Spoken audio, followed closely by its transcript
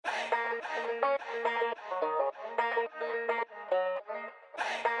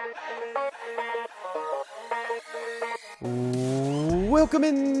Welcome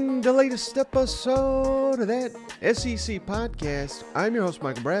in the latest episode of that SEC podcast. I'm your host,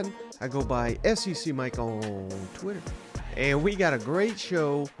 Michael Bratton. I go by SEC Mike on Twitter. And we got a great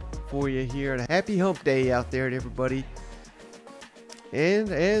show for you here. And a happy hump day out there to everybody. And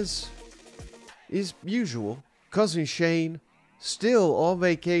as is usual, Cousin Shane still on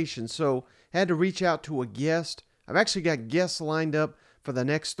vacation, so had to reach out to a guest. I've actually got guests lined up for the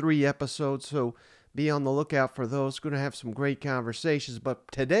next 3 episodes, so be on the lookout for those. Going to have some great conversations.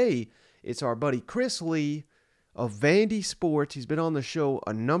 But today, it's our buddy Chris Lee of Vandy Sports. He's been on the show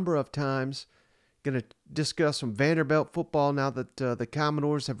a number of times. Going to discuss some Vanderbilt football now that the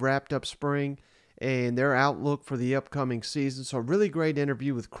Commodores have wrapped up spring and their outlook for the upcoming season. So a really great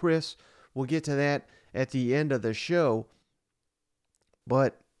interview with Chris. We'll get to that at the end of the show.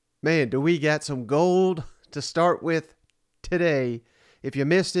 But, man, do we got some gold to start with today. If you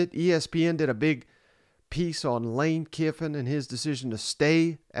missed it, ESPN did a big piece on Lane Kiffin and his decision to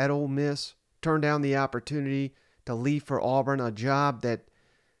stay at Ole Miss, turn down the opportunity to leave for Auburn, a job that,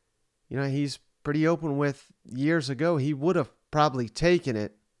 he's pretty open with years ago. He would have probably taken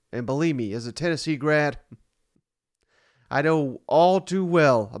it. And believe me, as a Tennessee grad, I know all too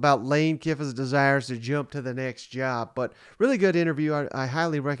well about Lane Kiffin's desires to jump to the next job. But really good interview. I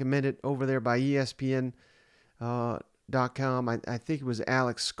highly recommend it over there by ESPN. .com. I think it was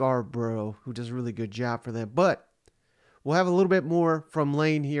Alex Scarborough who does a really good job for them. But we'll have a little bit more from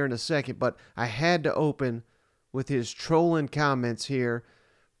Lane here in a second. But I had to open with his trolling comments here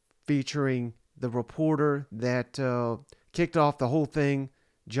featuring the reporter that kicked off the whole thing,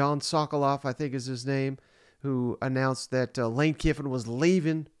 John Sokoloff, I think is his name, who announced that Lane Kiffin was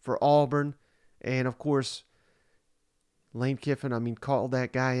leaving for Auburn. And, of course, Lane Kiffin, called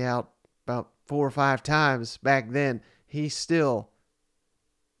that guy out about 4 or 5 times back then. He's still,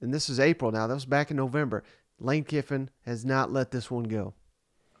 and this is April now, that was back in November, Lane Kiffin has not let this one go.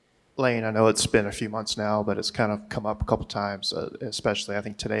 Lane, I know it's been a few months now, but it's kind of come up a couple times, especially I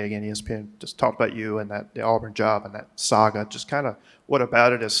think today again, ESPN just talked about you and the Auburn job and that saga. Just kind of what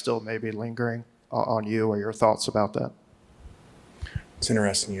about it is still maybe lingering on you, or your thoughts about that? It's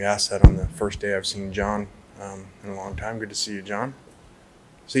interesting you asked that on the first day I've seen John in a long time. Good to see you, John.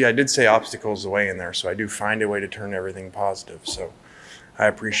 So yeah, I did say obstacles away in there, so I do find a way to turn everything positive. So I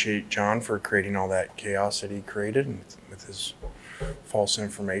appreciate John for creating all that chaos that he created and with his false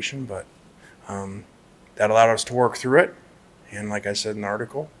information, but that allowed us to work through it, and like I said in the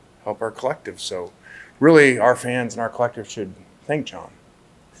article, help our collective. So really our fans and our collective should thank John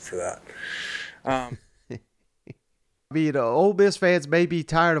for that. Ole Miss fans may be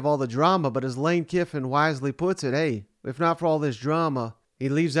tired of all the drama, but as Lane Kiffin wisely puts it, hey, if not for all this drama, he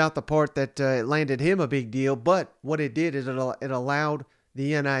leaves out the part that it landed him a big deal, but what it did is it allowed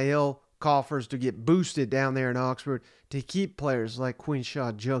the NIL coffers to get boosted down there in Oxford to keep players like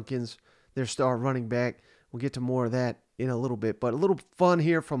Quinshaw Junkins, their star running back. We'll get to more of that in a little bit, but a little fun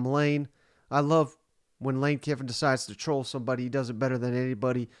here from Lane. I love when Lane Kiffin decides to troll somebody. He does it better than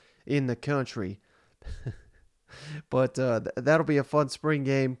anybody in the country. But that'll be a fun spring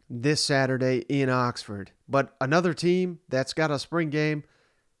game this Saturday in Oxford. But another team that's got a spring game,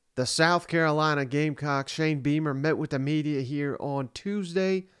 the South Carolina Gamecocks. Shane Beamer met with the media here on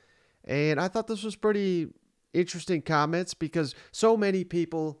Tuesday, and I thought this was pretty interesting comments because so many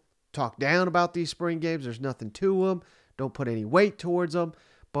people talk down about these spring games. There's nothing to them. Don't put any weight towards them.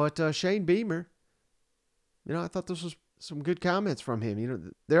 But Shane Beamer, I thought this was some good comments from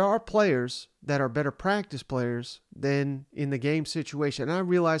him. There are players that are better practice players than in the game situation. And I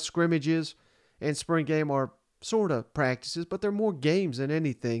realize scrimmages and spring game are sort of practices, but they're more games than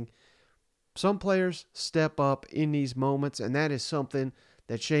anything. Some players step up in these moments, and that is something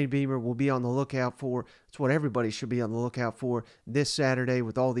that Shane Beamer will be on the lookout for. It's what everybody should be on the lookout for this Saturday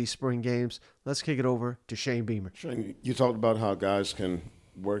with all these spring games. Let's kick it over to Shane Beamer. Shane, you talked about how guys can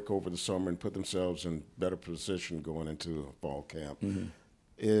work over the summer and put themselves in better position going into fall camp. Mm-hmm.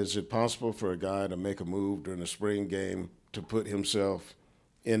 Is it possible for a guy to make a move during the spring game to put himself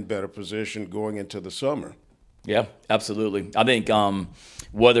in better position going into the summer? Yeah, absolutely. I think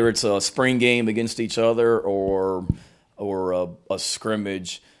whether it's a spring game against each other or a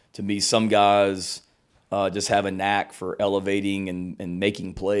scrimmage, to me, some guys just have a knack for elevating and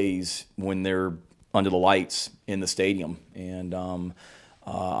making plays when they're under the lights in the stadium. And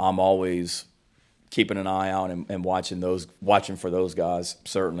I'm always keeping an eye out and watching for those guys.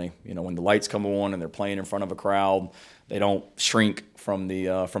 Certainly, when the lights come on and they're playing in front of a crowd, they don't shrink from the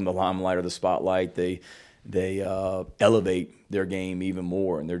limelight or the spotlight. They elevate their game even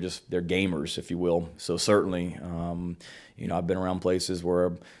more, and they're gamers, if you will. So certainly, I've been around places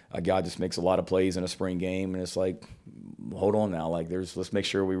where a guy just makes a lot of plays in a spring game, and it's like, hold on now, let's make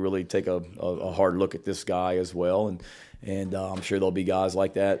sure we really take a hard look at this guy as well, and I'm sure there'll be guys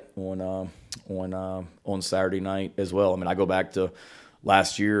like that on Saturday night as well. I mean, I go back to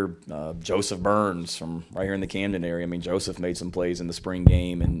last year, Joseph Burns from right here in the Camden area. I mean, Joseph made some plays in the spring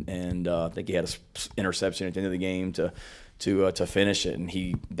game, and I think he had an interception at the end of the game to finish it.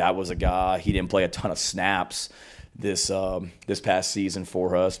 And that was a guy. He didn't play a ton of snaps this past season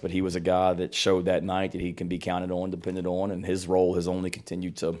for us, but he was a guy that showed that night that he can be counted on, depended on, and his role has only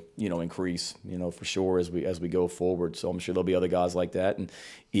continued to increase, for sure as we go forward. So I'm sure there'll be other guys like that, and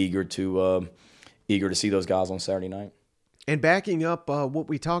eager to see those guys on Saturday night. And backing up what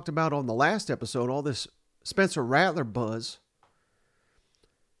we talked about on the last episode, all this Spencer Rattler buzz,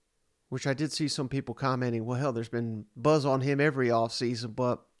 which I did see some people commenting, well, hell, there's been buzz on him every offseason,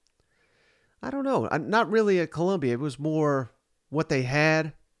 but I don't know. Not really at Columbia. It was more what they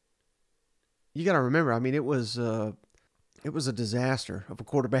had. You got to remember, I mean, it was a disaster of a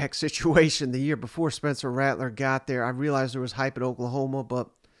quarterback situation the year before Spencer Rattler got there. I realized there was hype at Oklahoma, but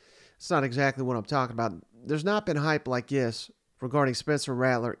it's not exactly what I'm talking about. There's not been hype like this regarding Spencer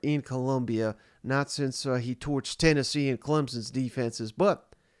Rattler in Columbia, not since he torched Tennessee and Clemson's defenses.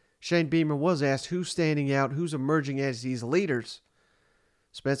 But Shane Beamer was asked who's standing out, who's emerging as these leaders.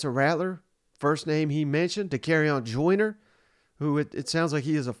 Spencer Rattler, first name he mentioned, Dakereon Joyner, who it sounds like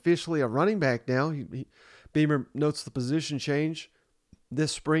he is officially a running back now. Beamer notes the position change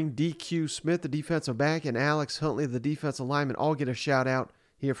this spring. DQ Smith, the defensive back, and Alex Huntley, the defensive lineman, all get a shout out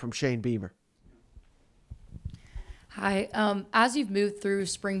here from Shane Beamer. Hi. As you've moved through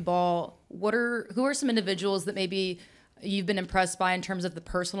spring ball, who are some individuals that maybe you've been impressed by in terms of the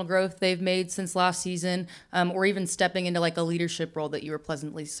personal growth they've made since last season, or even stepping into like a leadership role that you were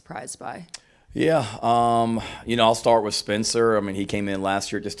pleasantly surprised by? Yeah, I'll start with Spencer. I mean, he came in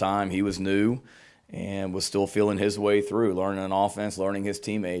last year at this time. He was new and was still feeling his way through, learning an offense, learning his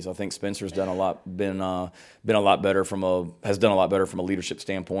teammates. I think Spencer's done been a lot better from a leadership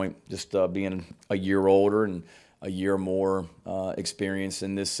standpoint, just being a year older and a year more experience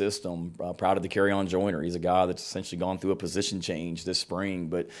in this system. Proud of Dakereon Joyner. He's a guy that's essentially gone through a position change this spring,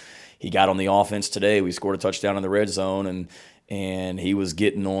 but he got on the offense today. We scored a touchdown in the red zone, and he was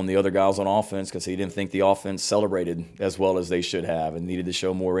getting on the other guys on offense because he didn't think the offense celebrated as well as they should have and needed to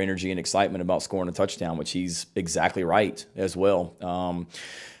show more energy and excitement about scoring a touchdown, which he's exactly right as well.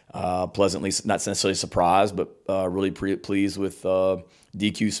 Pleasantly, not necessarily surprised, but really pleased with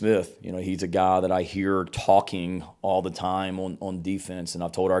DQ Smith. He's a guy that I hear talking all the time on defense, and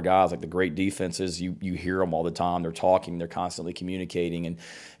I've told our guys, like, the great defenses, you hear them all the time. They're talking, they're constantly communicating, and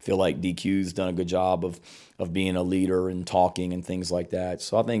I feel like DQ's done a good job of being a leader and talking and things like that.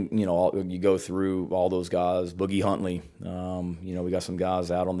 So I think, you go through all those guys. Boogie Huntley, we got some guys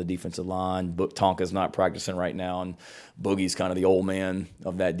out on the defensive line. Tonka's not practicing right now, and Boogie's kind of the old man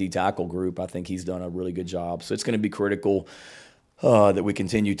of that D-tackle group. I think he's done a really good job. So it's going to be critical that we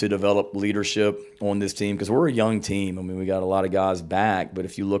continue to develop leadership on this team because we're a young team. I mean, we got a lot of guys back, but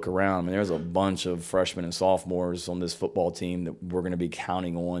if you look around, I mean, there's a bunch of freshmen and sophomores on this football team that we're going to be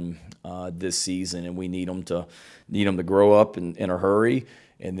counting on this season, and we need them to grow up in a hurry.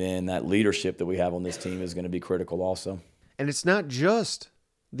 And then that leadership that we have on this team is going to be critical also. And it's not just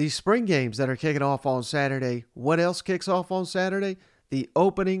these spring games that are kicking off on Saturday. What else kicks off on Saturday? The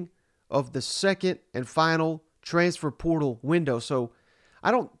opening of the second and final transfer portal window. So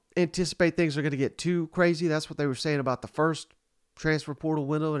I don't anticipate things are going to get too crazy. That's what they were saying about the first transfer portal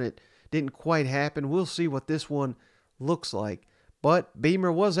window, and it didn't quite happen. We'll see what this one looks like. But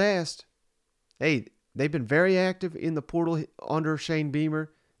Beamer was asked, hey, they've been very active in the portal under Shane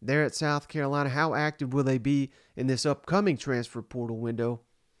Beamer there at South Carolina. How active will they be in this upcoming transfer portal window?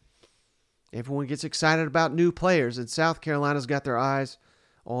 Everyone gets excited about new players, and South Carolina's got their eyes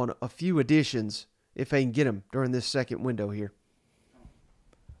on a few additions if they can get them during this second window here.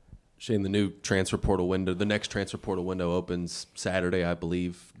 Shane, the next transfer portal window opens Saturday, I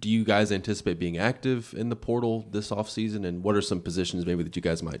believe. Do you guys anticipate being active in the portal this offseason, and what are some positions maybe that you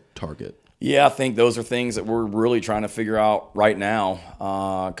guys might target? Yeah, I think those are things that we're really trying to figure out right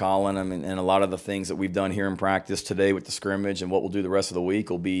now, Colin. I mean, and a lot of the things that we've done here in practice today with the scrimmage and what we'll do the rest of the week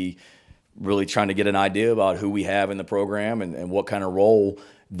will be really trying to get an idea about who we have in the program and what kind of role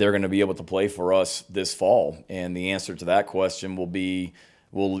they're going to be able to play for us this fall. And the answer to that question will be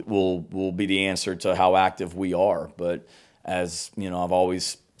the answer to how active we are. But as you know, I've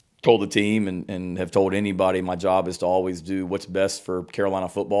always told the team and have told anybody my job is to always do what's best for Carolina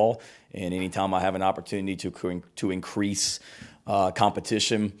football. And anytime I have an opportunity to increase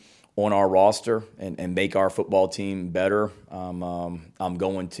competition on our roster and make our football team better, I'm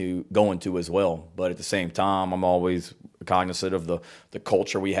going to as well. But at the same time, I'm always cognizant of the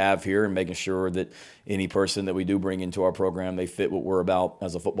culture we have here and making sure that any person that we do bring into our program, they fit what we're about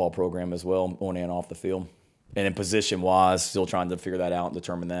as a football program as well, on and off the field. And in position-wise, still trying to figure that out and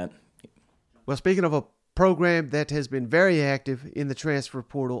determine that. Well, speaking of a program that has been very active in the transfer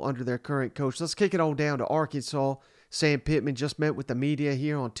portal under their current coach, let's kick it on down to Arkansas. Sam Pittman just met with the media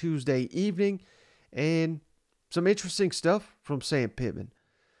here on Tuesday evening, and some interesting stuff from Sam Pittman.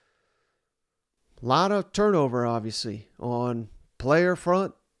 A lot of turnover, obviously, on player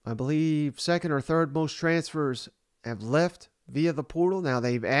front. I believe second or third most transfers have left via the portal. Now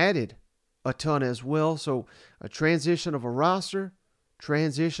they've added a ton as well. So a transition of a roster,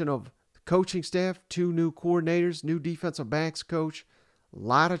 transition of the coaching staff, 2 new coordinators, new defensive backs coach. A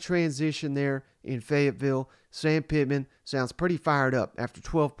lot of transition there in Fayetteville. Sam Pittman sounds pretty fired up after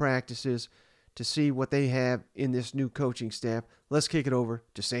 12 practices to see what they have in this new coaching staff. Let's kick it over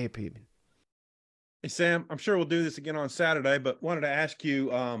to Sam Pittman. Hey, Sam, I'm sure we'll do this again on Saturday, but wanted to ask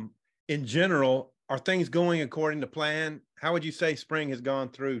you, in general, are things going according to plan? How would you say spring has gone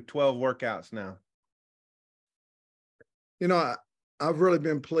through 12 workouts now? I've really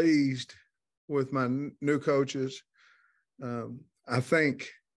been pleased with my new coaches. I think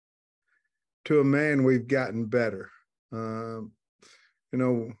to a man, we've gotten better. We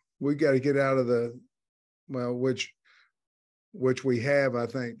got to get out of which we have, I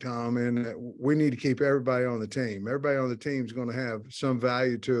think, Tom, and we need to keep everybody on the team. Everybody on the team is going to have some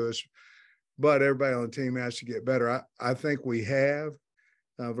value to us, but everybody on the team has to get better. I think we have.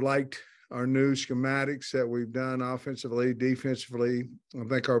 I've liked our new schematics that we've done offensively, defensively. I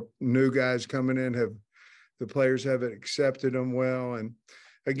think our new guys coming in the players have accepted them well. And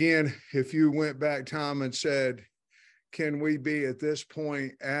again, if you went back, Tom, and said, can we be at this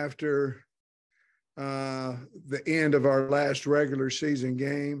point after the end of our last regular season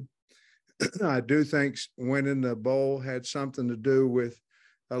game? I do think winning the bowl had something to do with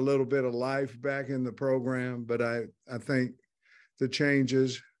a little bit of life back in the program, but I think the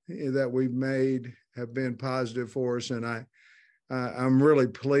changes that we've made have been positive for us, and I'm really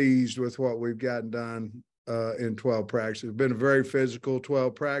pleased with what we've gotten done in 12 practices. It's been a very physical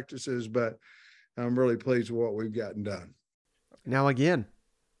 12 practices, but I'm really pleased with what we've gotten done. Now again,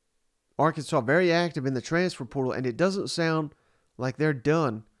 Arkansas very active in the transfer portal, and it doesn't sound like they're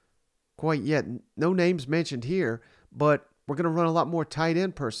done quite yet. No names mentioned here, but we're going to run a lot more tight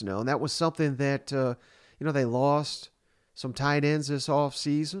end personnel, and that was something that they lost some tight ends this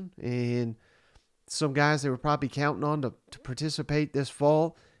offseason, and some guys they were probably counting on to participate this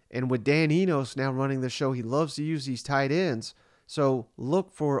fall. And with Dan Enos now running the show, he loves to use these tight ends. So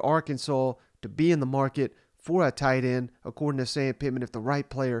look for Arkansas to be in the market for a tight end, according to Sam Pittman, if the right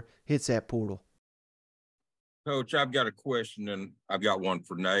player hits that portal. Coach, I've got a question, and I've got one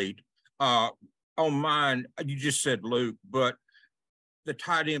for Nate. On mine, you just said Luke, but the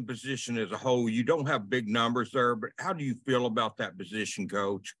tight end position as a whole, you don't have big numbers there, but how do you feel about that position,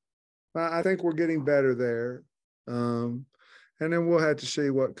 Coach? I think we're getting better there. And then we'll have to see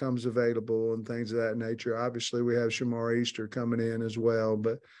what comes available and things of that nature. Obviously, we have Shamar Easter coming in as well,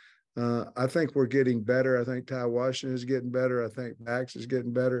 but I think we're getting better. I think Ty Washington is getting better. I think Max is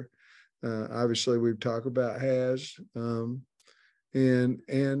getting better. Obviously, we've talked about Has. And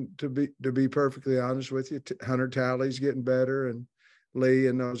to be perfectly honest with you, Hunter Talley's getting better, and Lee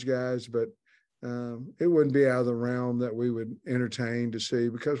and those guys, but it wouldn't be out of the realm that we would entertain to see,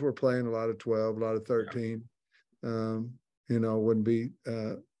 because we're playing a lot of 12, a lot of 13. Wouldn't be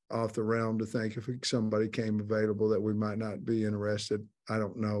off the realm to think if somebody came available that we might not be interested. I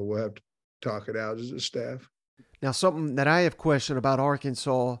don't know. We'll have to talk it out as a staff. Now, something that I have questioned about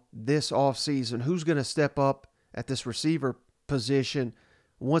Arkansas this offseason, who's going to step up at this receiver position?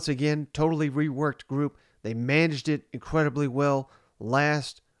 Once again, totally reworked group. They managed it incredibly well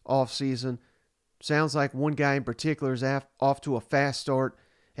last offseason. Sounds like one guy in particular is off to a fast start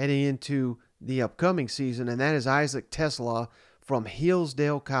heading into the upcoming season, and that is Isaac Tesla from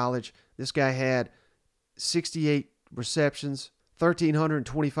Hillsdale College. This guy had 68 receptions,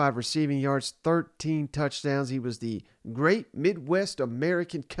 1,325 receiving yards, 13 touchdowns. He was the Great Midwest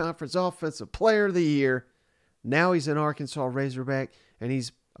American Conference Offensive Player of the Year. Now he's an Arkansas Razorback, and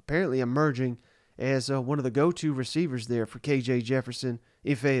he's apparently emerging as one of the go-to receivers there for KJ Jefferson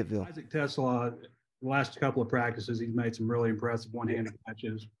in Fayetteville. Isaac Tesla, the last couple of practices, he's made some really impressive one-handed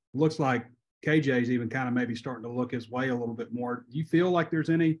catches. Looks like KJ's even kind of maybe starting to look his way a little bit more. Do you feel like there's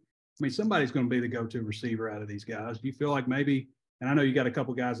any I mean, somebody's going to be the go-to receiver out of these guys. Do you feel like maybe, and I know you got a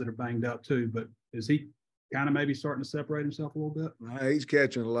couple guys that are banged up too, but is he kind of maybe starting to separate himself a little bit? He's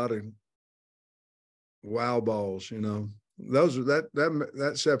catching a lot of wow balls, Those are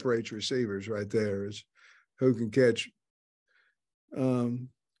that separates receivers right there, is who can catch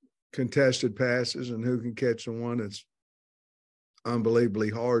contested passes and who can catch the one that's unbelievably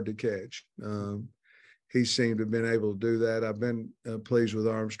hard to catch. He seemed to have been able to do that. I've been pleased with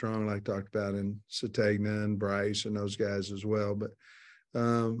Armstrong, like I talked about, and Sategna and Bryce and those guys as well. But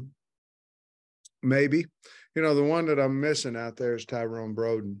maybe, the one that I'm missing out there is Tyrone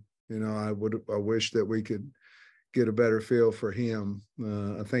Broden. I wish that we could get a better feel for him.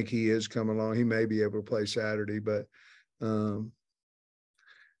 I think he is coming along. He may be able to play Saturday, but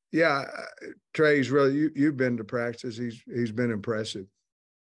yeah, Trey's really, you've been to practice. He's been impressive.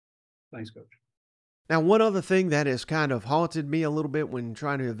 Thanks, Coach. Now, one other thing that has kind of haunted me a little bit when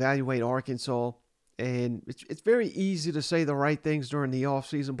trying to evaluate Arkansas, and it's very easy to say the right things during the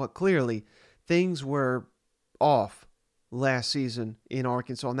offseason, but clearly things were off last season in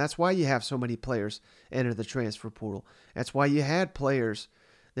Arkansas, and that's why you have so many players enter the transfer portal. That's why you had players.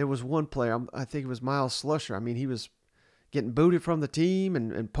 There was one player, I think it was Miles Slusher. I mean, he was getting booted from the team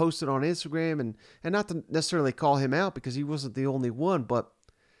and posted on Instagram, and not to necessarily call him out because he wasn't the only one, but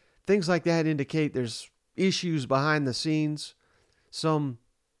things like that indicate there's issues behind the scenes. Some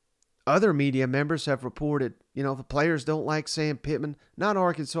other media members have reported, the players don't like Sam Pittman. Not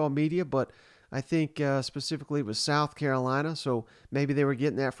Arkansas media, but I think specifically it was South Carolina. So maybe they were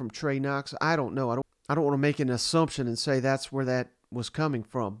getting that from Trey Knox. I don't know. I don't want to make an assumption and say that's where that was coming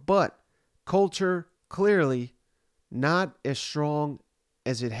from. But culture clearly not as strong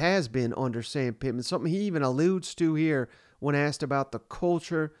as it has been under Sam Pittman. Something he even alludes to here when asked about the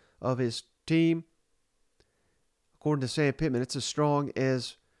culture of his team. According to Sam Pittman, it's as strong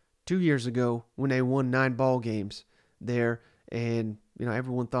as 2 years ago when they won 9 ball games there. And,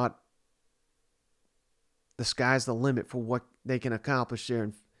 everyone thought the sky's the limit for what they can accomplish there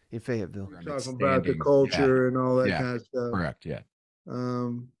in Fayetteville. Talking about the culture and all that kind of stuff. Correct, yeah.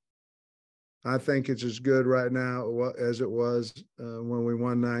 I think it's as good right now as it was when we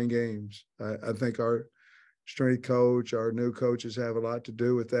won 9 games. I think our strength coach, our new coaches have a lot to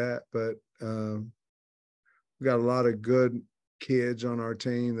do with that, but we've got a lot of good kids on our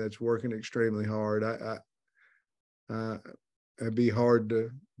team that's working extremely hard. It'd be hard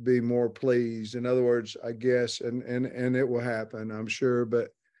to be more pleased. In other words, I guess, and it will happen, I'm sure, but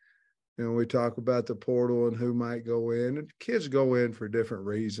we talk about the portal and who might go in, and kids go in for different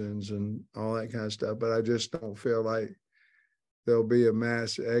reasons and all that kind of stuff, but I just don't feel like there'll be a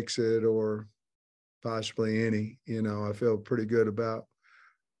mass exit or possibly any. I feel pretty good about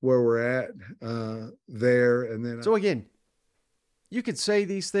where we're at there. And then so again, you could say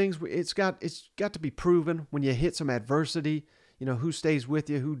these things. It's got to be proven when you hit some adversity. Who stays with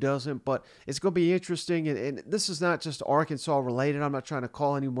you, who doesn't. But it's going to be interesting. And this is not just Arkansas related. I'm not trying to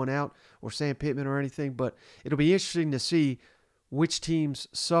call anyone out or Sam Pittman or anything, but it'll be interesting to see which teams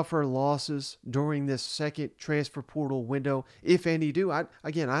suffer losses during this second transfer portal window, if any do. I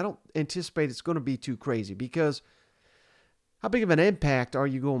don't anticipate it's going to be too crazy, because how big of an impact are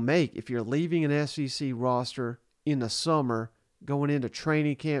you going to make if you're leaving an SEC roster in the summer, going into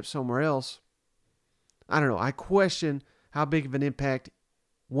training camp somewhere else? I don't know. I question how big of an impact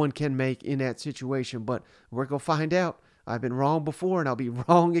one can make in that situation, but we're going to find out. I've been wrong before, and I'll be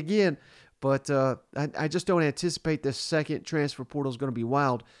wrong again. But I just don't anticipate this second transfer portal is going to be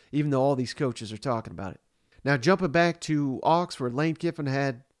wild, even though all these coaches are talking about it. Now, jumping back to Oxford, Lane Kiffin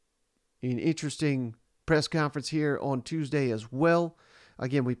had an interesting press conference here on Tuesday as well.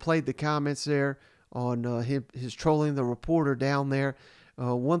 Again, we played the comments there on his trolling the reporter down there.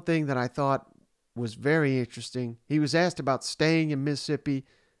 One thing that I thought was very interesting, he was asked about staying in Mississippi.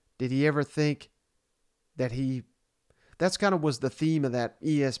 Did he ever think that that's kind of was the theme of that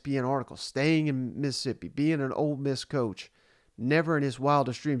ESPN article, staying in Mississippi, being an Ole Miss coach, never in his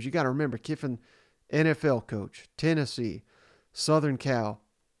wildest dreams. You got to remember, Kiffin, NFL coach, Tennessee, Southern Cal,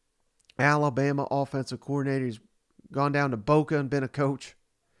 Alabama offensive coordinator. He's gone down to Boca and been a coach.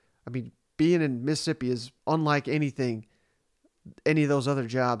 I mean, being in Mississippi is unlike anything any of those other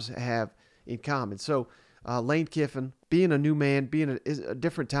jobs have in common. So Lane Kiffin, being a new man, being a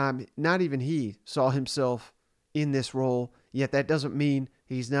different time, not even he saw himself in this role, yet that doesn't mean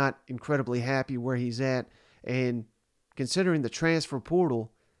he's not incredibly happy where he's at. And considering the transfer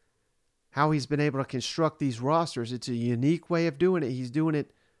portal, how he's been able to construct these rosters, it's a unique way of doing it. He's doing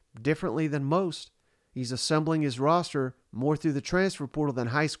it differently than most. He's assembling his roster more through the transfer portal than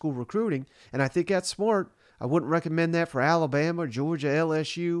high school recruiting, and I think that's smart. I wouldn't recommend that for Alabama, Georgia,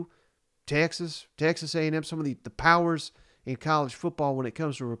 LSU, Texas A&M, some of the powers in college football when it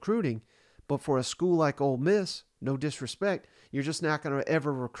comes to recruiting. But for a school like Ole Miss, no disrespect, you're just not going to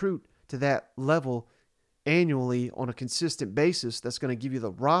ever recruit to that level annually on a consistent basis that's going to give you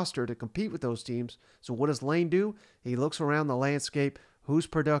the roster to compete with those teams. So what does Lane do? He looks around the landscape. Who's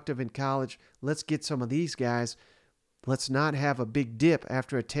productive in college? Let's get some of these guys. Let's not have a big dip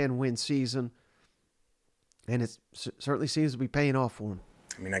after a 10-win season. And it certainly seems to be paying off for him.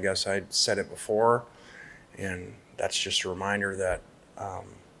 I mean, I guess I said it before, and that's just a reminder that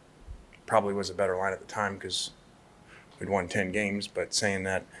probably was a better line at the time because we'd won 10 games, but saying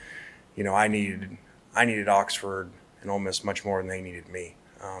that, you know, I needed Oxford and Ole Miss much more than they needed me.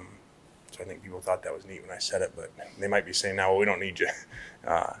 So I think people thought that was neat when I said it, but they might be saying now, well, we don't need you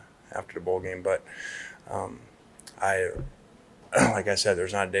after the bowl game. But like I said,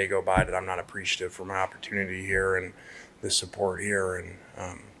 there's not a day go by that I'm not appreciative for my opportunity here and the support here. And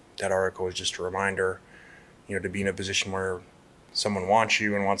that article is just a reminder, you know, to be in a position where someone wants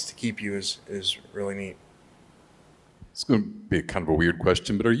you and wants to keep you is really neat. It's going to be a kind of a weird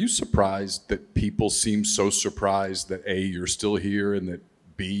question, but are you surprised that people seem so surprised that A, you're still here, and that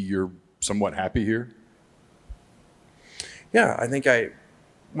B, you're somewhat happy here? Yeah, I think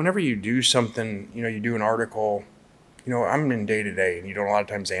whenever you do something, you know, you do an article, you know, I'm in day to day, and you don't a lot of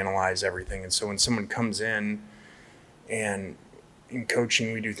times analyze everything. And so when someone comes in, and in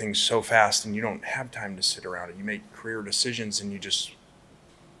coaching, we do things so fast, and you don't have time to sit around. And you make career decisions, and you just,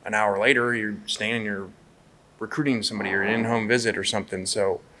 an hour later, you're staying and you're recruiting somebody or an in-home visit or something.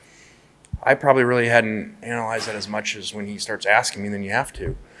 So I probably really hadn't analyzed that as much as when he starts asking me, then you have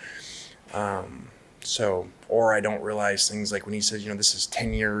to. Or I don't realize things like when he says, you know, this is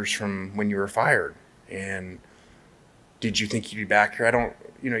 10 years from when you were fired. And did you think you'd be back here?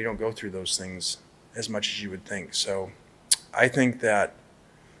 You don't go through those things as much as you would think. So I think that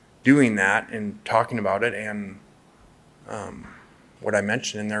doing that and talking about it and what I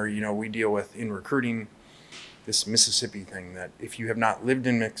mentioned in there, you know, we deal with in recruiting this Mississippi thing, that if you have not lived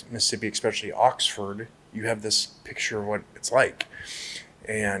in Mississippi, especially Oxford, you have this picture of what it's like.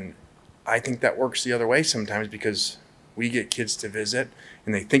 And I think that works the other way sometimes because we get kids to visit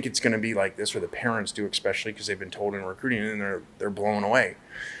and they think it's going to be like this, or the parents do, especially because they've been told in recruiting, and they're blown away.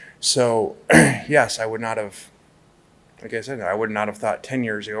 So yes, I would not have, like I said, I would not have thought 10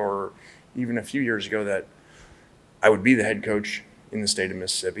 years ago or even a few years ago that I would be the head coach in the state of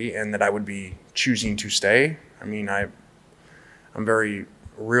Mississippi and that I would be choosing to stay. I mean, I'm very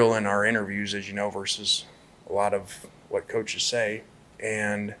real in our interviews, as you know, versus a lot of what coaches say.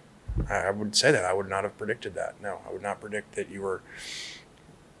 And I would say that I would not have predicted that. No, I would not predict that you were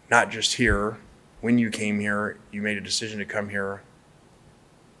not just here. When you came here, you made a decision to come here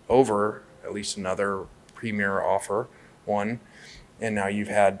over at least another premier offer, one, and now you've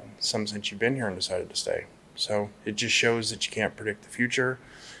had some since you've been here and decided to stay. So it just shows that you can't predict the future.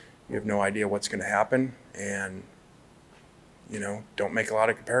 You have no idea what's going to happen, and, you know, don't make a lot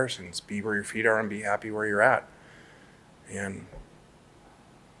of comparisons. Be where your feet are and be happy where you're at. And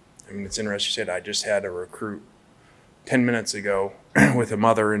I mean, it's interesting you said I just had a recruit 10 minutes ago with a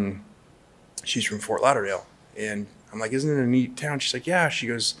mother, and she's from Fort Lauderdale. And I'm like, isn't it a neat town? She's like, yeah. She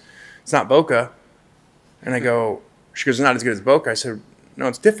goes, it's not Boca. And I go, she goes, not as good as Boca. I said, no,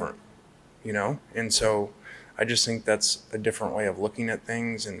 it's different, you know? And so I just think that's a different way of looking at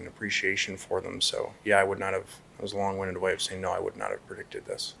things and an appreciation for them. So, yeah, I would not have, that was a long-winded way of saying, no, I would not have predicted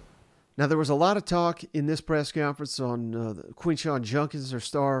this. Now, there was a lot of talk in this press conference on Quinshon Judkins, their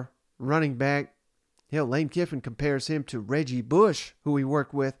star running back. Hell, Lane Kiffin compares him to Reggie Bush, who he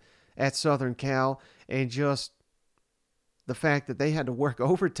worked with at Southern Cal, and just the fact that they had to work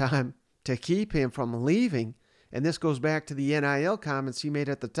overtime to keep him from leaving. And this goes back to the NIL comments he made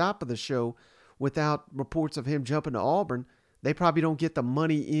at the top of the show. Without reports of him jumping to Auburn, they probably don't get the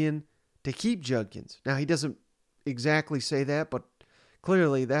money in to keep Judkins. Now, he doesn't exactly say that, but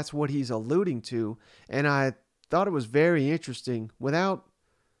clearly that's what he's alluding to. And I thought it was very interesting, without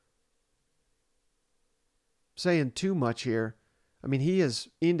saying too much here. I mean, he is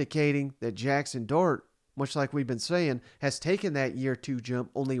indicating that Jackson Dart, much like we've been saying, has taken that year two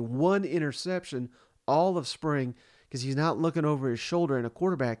jump, only one interception all of spring, because he's not looking over his shoulder in a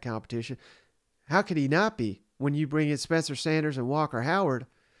quarterback competition. How could he not be when you bring in Spencer Sanders and Walker Howard?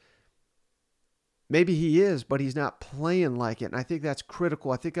 Maybe he is, but he's not playing like it. And I think that's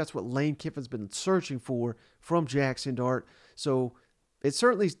critical. I think that's what Lane Kiffin's been searching for from Jackson Dart. So it's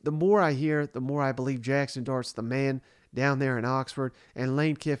certainly, the more I hear, the more I believe Jackson Dart's the man down there in Oxford. And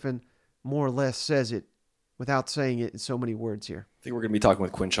Lane Kiffin more or less says it without saying it in so many words here. I think we're going to be talking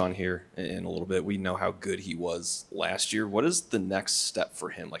with Quinchon here in a little bit. We know how good he was last year. What is the next step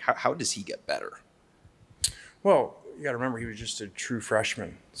for him? Like, how does he get better? Well, you got to remember he was just a true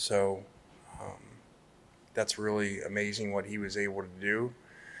freshman. So that's really amazing what he was able to do.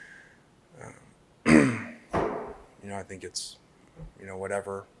 I think it's,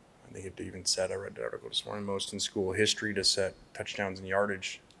 whatever. I think it even said, I read the article this morning, most in school history to set touchdowns and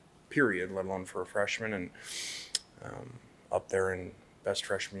yardage, period, let alone for a freshman. And up there in best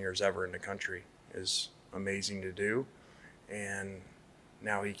freshman years ever in the country is amazing to do. And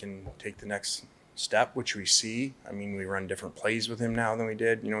now he can take the next step, which we see. I mean, we run different plays with him now than we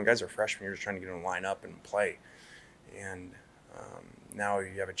did. Guys are freshmen, you're just trying to get them to line up and play. And now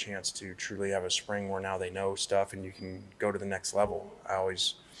you have a chance to truly have a spring where now they know stuff and you can go to the next level. I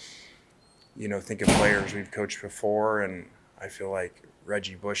always, think of players we've coached before, and I feel like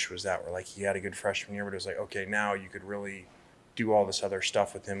Reggie Bush was that, where like he had a good freshman year, but it was like, okay, now you could really do all this other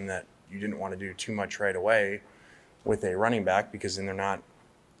stuff with him that you didn't want to do too much right away with a running back, because then they're not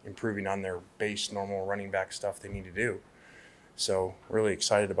improving on their base normal running back stuff they need to do. So really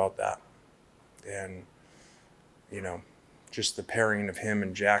excited about that. And, just the pairing of him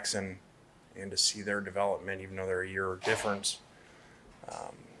and Jackson, and to see their development, even though they're a year difference,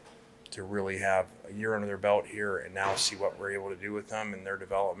 to really have a year under their belt here and now see what we're able to do with them and their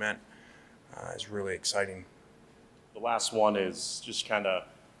development is really exciting. The last one is just kind of,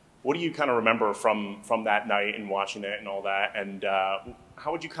 what do you kind of remember from that night and watching it and all that? And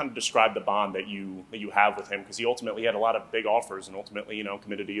how would you kind of describe the bond that you have with him? Because he ultimately had a lot of big offers and ultimately,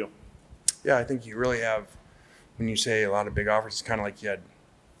 committed to you. Yeah, I think you really have, when you say a lot of big offers, it's kind of like you had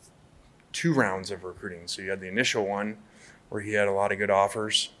 2 rounds of recruiting. So you had the initial one where he had a lot of good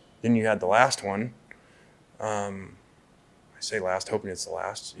offers. Then you had the last one. I say last, hoping it's the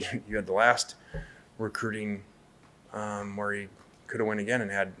last. You had the last recruiting where he could have went again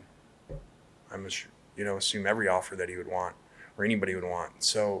and had, assume every offer that he would want or anybody would want.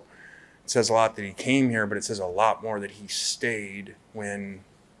 So it says a lot that he came here, but it says a lot more that he stayed when,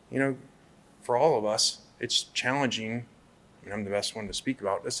 for all of us, it's challenging. I'm the best one to speak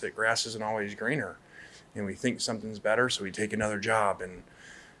about this, that grass isn't always greener. And we think something's better, so we take another job. And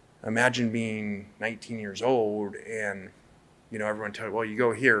imagine being 19 years old and, everyone tell you, well, you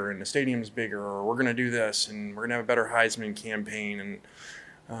go here and the stadium's bigger, or we're going to do this and we're going to have a better Heisman campaign.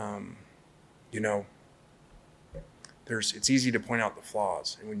 And, it's easy to point out the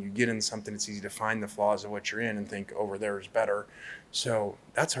flaws. And when you get in something, it's easy to find the flaws of what you're in and think over there is better. So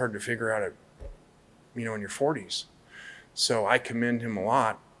that's hard to figure out in your 40s. So I commend him a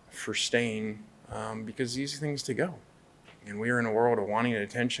lot for staying because these things to go. And we are in a world of wanting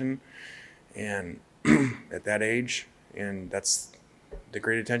attention and at that age, and that's the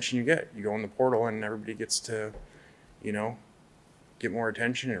great attention you get. You go in the portal and everybody gets to, get more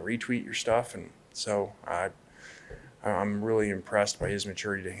attention and retweet your stuff. And so I'm really impressed by his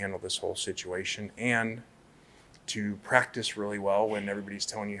maturity to handle this whole situation and to practice really well when everybody's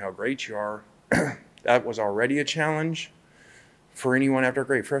telling you how great you are. That was already a challenge for anyone after a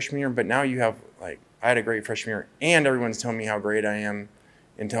great freshman year, but now you have, I had a great freshman year and everyone's telling me how great I am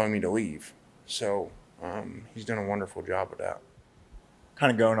and telling me to leave. So he's done a wonderful job with that.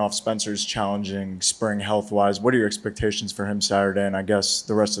 Kind of going off Spencer's challenging spring health-wise, what are your expectations for him Saturday and I guess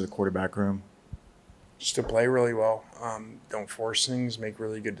the rest of the quarterback room? Just to play really well. Don't force things, make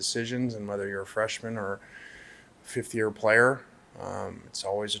really good decisions, and whether you're a freshman or fifth-year player, it's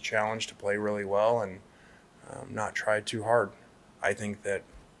always a challenge to play really well and not try too hard. I think that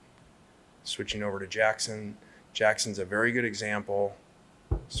switching over to Jackson's a very good example.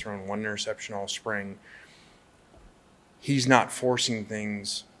 He's thrown 1 interception all spring. He's not forcing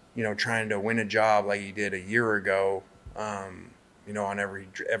things, trying to win a job like he did a year ago, on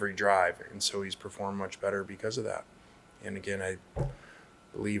every drive. And so he's performed much better because of that. And again, I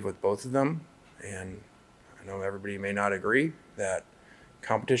believe with both of them, and I know everybody may not agree, that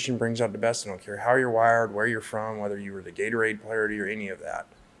competition brings out the best. I don't care how you're wired, where you're from, whether you were the Gatorade player or any of that.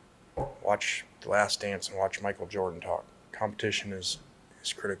 Watch The Last Dance and watch Michael Jordan talk. Competition is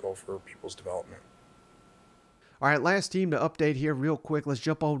critical for people's development. All right, last team to update here real quick. Let's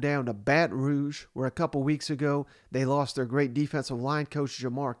jump on down to Baton Rouge, where a couple weeks ago they lost their great defensive line coach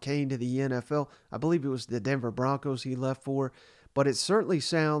Jamar Cain to the NFL. I believe it was the Denver Broncos he left for. But it certainly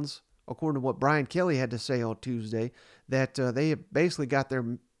sounds, according to what Brian Kelly had to say on Tuesday, that they have basically got their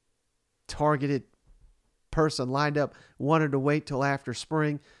targeted person lined up, wanted to wait till after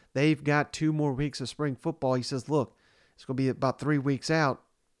spring. They've got 2 more weeks of spring football. He says, look, it's going to be about 3 weeks out.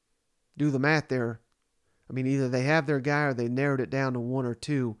 Do the math there. I mean, either they have their guy or they narrowed it down to 1 or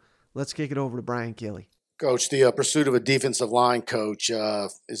 2. Let's kick it over to Brian Kelly. Coach, the pursuit of a defensive line coach,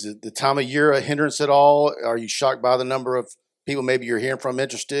 is it the time of year a hindrance at all? Are you shocked by the number of people maybe you're hearing from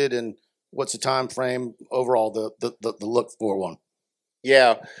interested? And what's the time frame overall, the look for one?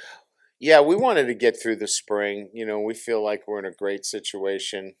 Yeah, we wanted to get through the spring. We feel like we're in a great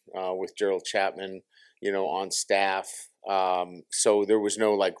situation with Gerald Chapman, on staff. So there was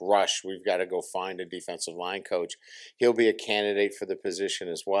no rush. We've got to go find a defensive line coach. He'll be a candidate for the position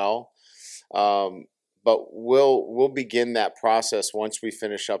as well. But we'll begin that process once we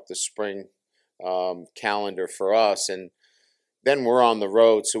finish up the spring calendar for us, and then we're on the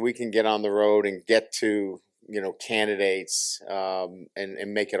road, so we can get on the road and get to candidates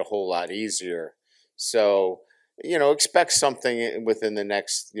and make it a whole lot easier. So expect something within the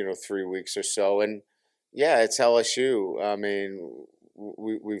next 3 weeks or so, and yeah, it's LSU. I mean,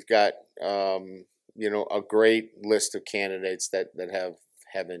 we've got a great list of candidates that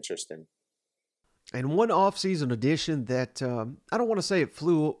have interest in. And one off-season addition that I don't want to say it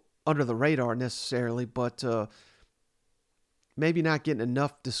flew under the radar necessarily, but maybe not getting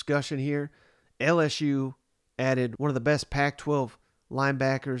enough discussion here. LSU added one of the best Pac-12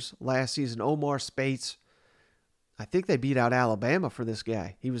 linebackers last season, Omar Speights. I think they beat out Alabama for this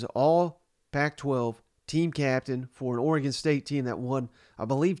guy. He was all Pac-12 team captain for an Oregon State team that won, I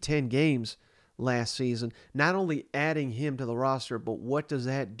believe, 10 games last season. Not only adding him to the roster, but what does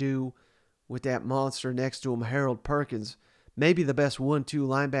that do with that monster next to him, Harold Perkins? Maybe the best 1-2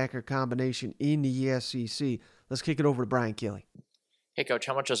 linebacker combination in the SEC. Let's kick it over to Brian Kelly. Hey, Coach,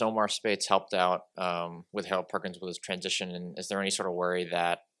 how much has Omar Speights helped out with Harold Perkins with his transition? And is there any sort of worry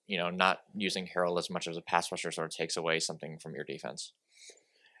that, not using Harold as much as a pass rusher sort of takes away something from your defense?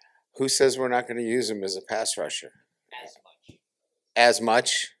 Who says we're not going to use him as a pass rusher? As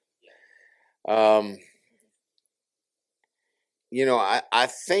much? I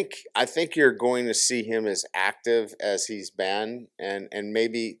think you're going to see him as active as he's been, and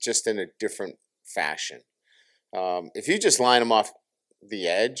maybe just in a different fashion. If you just line him off the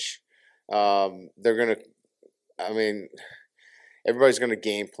edge, they're going to, everybody's going to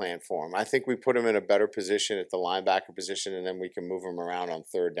game plan for him. I think we put him in a better position at the linebacker position, and then we can move him around on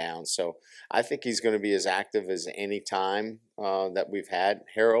third down. So I think he's going to be as active as any time that we've had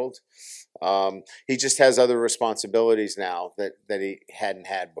Harold. He just has other responsibilities now that he hadn't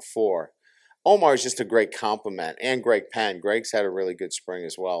had before. Omar is just a great compliment, and Greg Penn. Greg's had a really good spring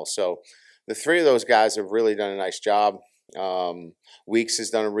as well. So the three of those guys have really done a nice job. Weeks has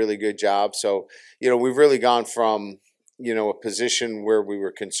done a really good job. So, we've really gone from a position where we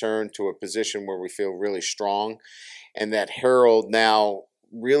were concerned to a position where we feel really strong, and that Harold now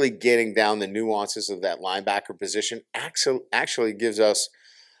really getting down the nuances of that linebacker position actually gives us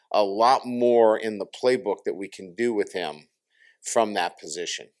a lot more in the playbook that we can do with him from that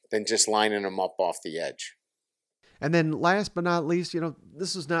position than just lining him up off the edge. And then last but not least,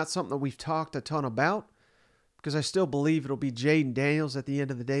 this is not something that we've talked a ton about, because I still believe it'll be Jaden Daniels at the end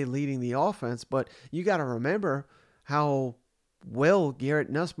of the day leading the offense, but you got to remember how well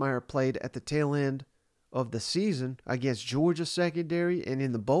Garrett Nussmeier played at the tail end of the season against Georgia secondary and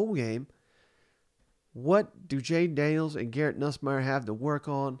in the bowl game. What do Jaden Daniels and Garrett Nussmeier have to work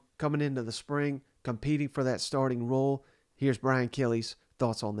on coming into the spring, competing for that starting role? Here's Brian Kelly's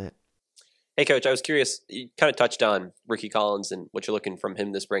thoughts on that. Hey, Coach, I was curious. You kind of touched on Ricky Collins and what you're looking from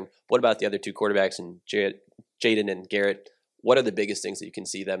him this spring. What about the other two quarterbacks and Jaden and Garrett? What are the biggest things that you can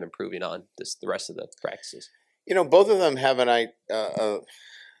see them improving on the rest of the practices? Both of them have a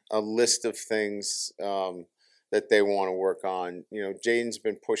list of things that they want to work on. Jaden's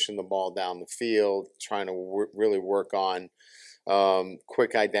been pushing the ball down the field, trying to really work on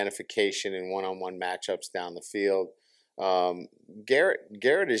quick identification and one-on-one matchups down the field.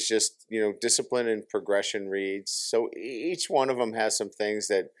 Garrett is just, discipline and progression reads. So each one of them has some things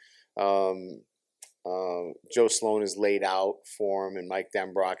that Joe Sloan has laid out for him and Mike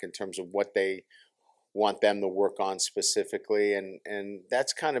Denbrock in terms of what they want them to work on specifically. And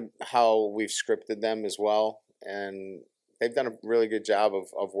that's kind of how we've scripted them as well. And they've done a really good job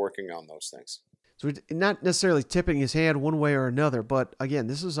of working on those things. So not necessarily tipping his hand one way or another, but again,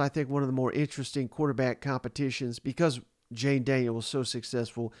 this is, I think, one of the more interesting quarterback competitions because Jaden Daniels was so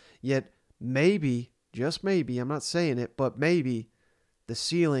successful, yet maybe, just maybe, I'm not saying it, but maybe the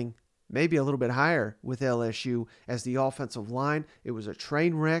ceiling maybe a little bit higher with LSU as the offensive line. It was a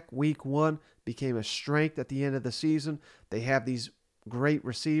train wreck week one, became a strength at the end of the season. They have these great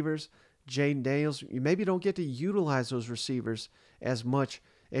receivers. Jaden Daniels, you maybe don't get to utilize those receivers as much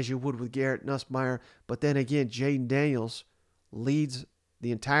as you would with Garrett Nussmeier. But then again, Jaden Daniels leads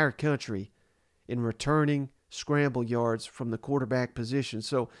the entire country in returning scramble yards from the quarterback position.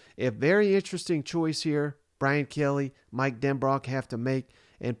 So a very interesting choice here. Brian Kelly, Mike Denbrock have to make,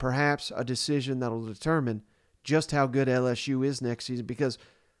 and perhaps a decision that will determine just how good LSU is next season. Because,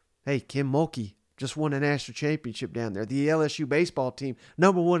 hey, Kim Mulkey just won a national championship down there. The LSU baseball team,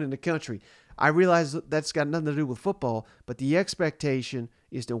 #1 in the country. I realize that's got nothing to do with football, but the expectation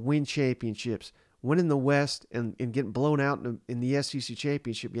is to win championships, winning the West and getting blown out in the SEC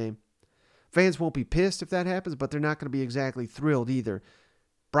championship game. Fans won't be pissed if that happens, but they're not going to be exactly thrilled either.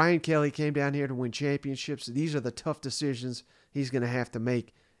 Brian Kelly came down here to win championships. These are the tough decisions he's going to have to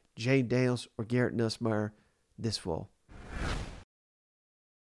make. Jay Daniels or Garrett Nussmeier this fall.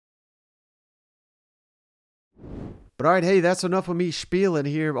 But all right, hey, that's enough of me spieling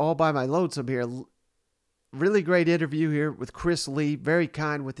here all by my lonesome here. Really great interview here with Chris Lee. Very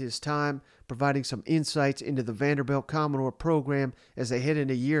kind with his time, providing some insights into the Vanderbilt Commodore program as they head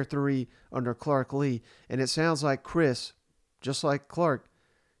into year 3 under Clark Lee. And it sounds like Chris, just like Clark,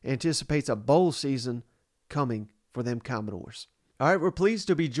 anticipates a bowl season coming for them Commodores. All right, we're pleased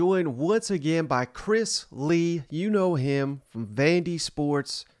to be joined once again by Chris Lee. You know him from Vandy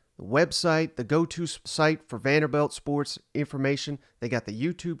Sports, the website, the go-to site for Vanderbilt sports information. They got the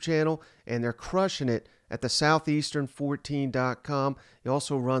YouTube channel, and they're crushing it at the southeastern14.com. He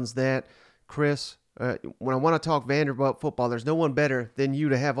also runs that. Chris, when I want to talk Vanderbilt football, there's no one better than you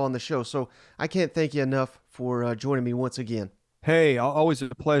to have on the show. So I can't thank you enough for joining me once again. Hey, always a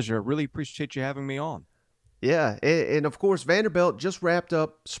pleasure. Really appreciate you having me on. Yeah, and of course, Vanderbilt just wrapped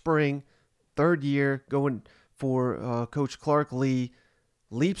up spring, 3rd year, going for Coach Clark Lee.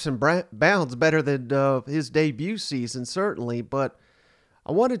 Leaps and bounds better than his debut season, certainly. But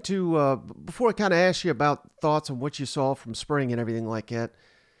I wanted to, before I kind of ask you about thoughts on what you saw from spring and everything like that,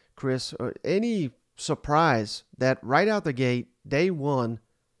 Chris, any surprise that right out the gate, day 1,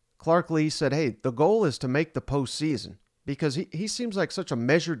 Clark Lee said, hey, the goal is to make the postseason? Because he seems like such a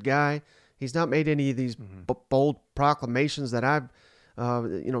measured guy. He's not made any of these bold proclamations that I've,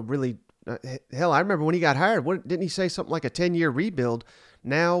 really. Hell, I remember when he got hired. Didn't he say something like a 10-year rebuild?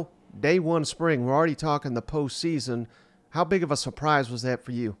 Now, day 1 spring, we're already talking the postseason. How big of a surprise was that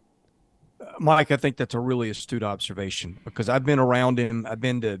for you? Mike, I think that's a really astute observation because I've been around him. I've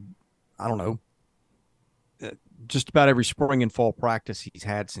been to, just about every spring and fall practice he's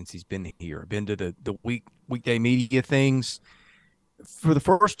had since he's been here. I've been to the weekday media things. For the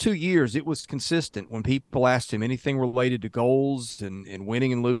first 2 years, it was consistent. When people asked him anything related to goals and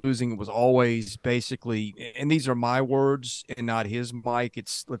winning and losing, it was always basically, and these are my words and not his, Mike,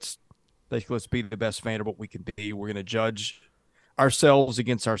 it's let's be the best Vanderbilt we can be. We're going to judge ourselves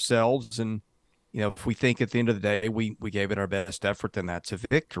against ourselves. And, if we think at the end of the day, we gave it our best effort, then that's a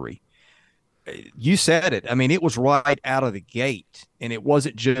victory. You said it. I mean, it was right out of the gate. And it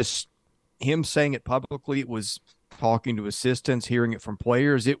wasn't just him saying it publicly. It was talking to assistants, hearing it from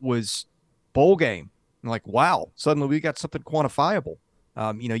players. It was bowl game. I'm like, wow, suddenly we got something quantifiable.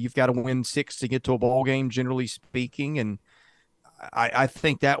 You've got to win 6 to get to a bowl game, generally speaking. And I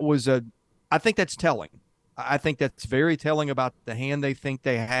think that's telling. I think that's very telling about the hand they think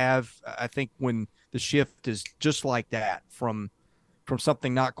they have. I think when the shift is just like that from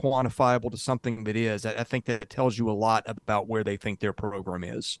something not quantifiable to something that is, I think that tells you a lot about where they think their program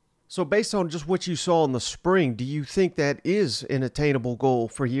is. So based on just what you saw in the spring, do you think that is an attainable goal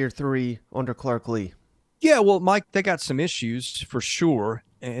for year 3 under Clark Lee? Yeah, well, Mike, they got some issues for sure,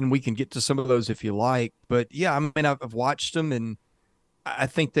 and we can get to some of those if you like. But, yeah, I mean, I've watched them, and I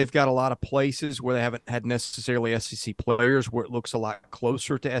think they've got a lot of places where they haven't had necessarily SEC players where it looks a lot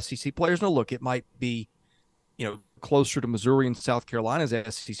closer to SEC players. Now, look, it might be, closer to Missouri and South Carolina's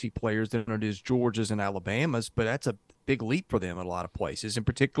SEC players than it is Georgia's and Alabama's, but that's a big leap for them in a lot of places, and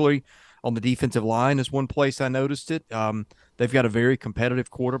particularly on the defensive line is one place I noticed it. They've got a very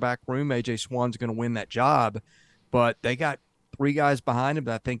competitive quarterback room. A.J. Swan's going to win that job, but they got 3 guys behind him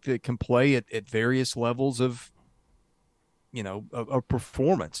that I think that can play at various levels of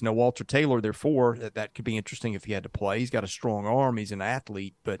performance. Now, Walter Taylor, therefore, that could be interesting if he had to play. He's got a strong arm. He's an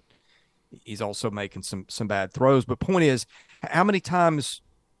athlete, but he's also making some bad throws. But point is, how many times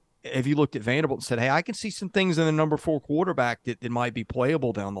have you looked at Vanderbilt and said, hey, I can see some things in the number 4 quarterback that might be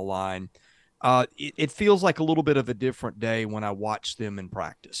playable down the line? It feels like a little bit of a different day when I watch them in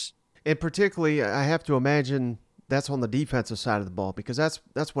practice. And particularly, I have to imagine that's on the defensive side of the ball, because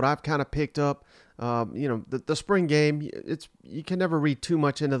that's what I've kind of picked up. The spring game, you can never read too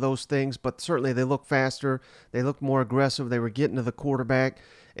much into those things, but certainly they look faster. They look more aggressive. They were getting to the quarterback.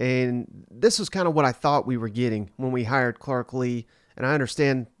 And this is kind of what I thought we were getting when we hired Clark Lee. And I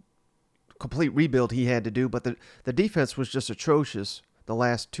understand complete rebuild he had to do, but the defense was just atrocious the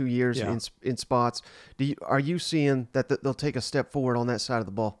last 2 years in spots. Are you seeing that they'll take a step forward on that side of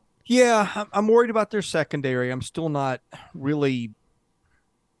the ball? Yeah, I'm worried about their secondary. I'm still not really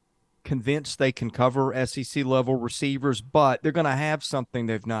convinced they can cover SEC level receivers, but they're going to have something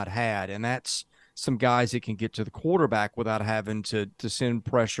they've not had, and that's some guys that can get to the quarterback without having to send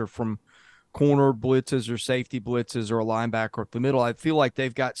pressure from corner blitzes or safety blitzes or a linebacker up the middle. I feel like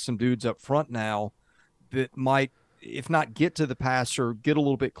they've got some dudes up front now that might, if not get to the passer, get a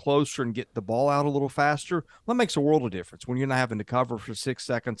little bit closer and get the ball out a little faster. Well, that makes a world of difference when you're not having to cover for 6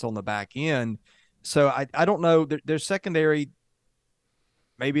 seconds on the back end. So I don't know. Their secondary,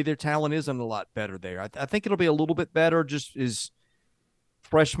 maybe their talent isn't a lot better there. I think it'll be a little bit better just as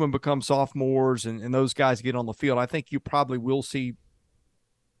freshmen become sophomores and those guys get on the field. I think you probably will see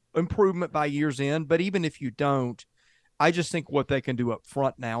improvement by year's end, but even if you don't, I just think what they can do up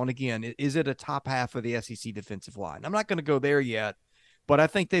front now, and again, is it a top half of the SEC defensive line? I'm not going to go there yet, but I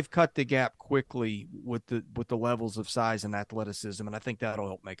think they've cut the gap quickly with the levels of size and athleticism, and I think that'll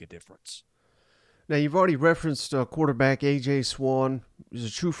help make a difference. Now, you've already referenced quarterback A.J. Swan. He was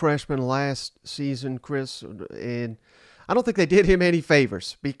a true freshman last season, Chris, and I don't think they did him any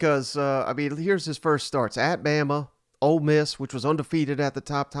favors because, here's his first starts at Bama, Ole Miss, which was undefeated at the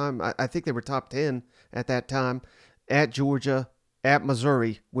top time. I think they were top 10 at that time. At Georgia, at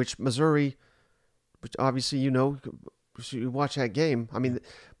Missouri, which obviously you watch that game. I mean,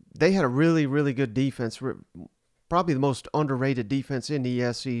 they had a really, really good defense, probably the most underrated defense in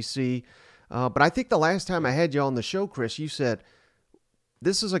the SEC. But I think the last time I had you on the show, Chris, you said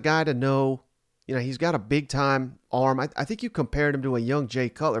this is a guy to know. He's got a big-time arm. I think you compared him to a young Jay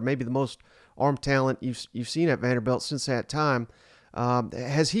Cutler, maybe the most arm talent you've seen at Vanderbilt since that time.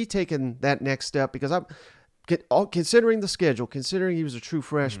 Has he taken that next step? Because considering the schedule, considering he was a true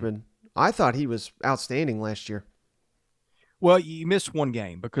freshman, I thought he was outstanding last year. Well, you missed one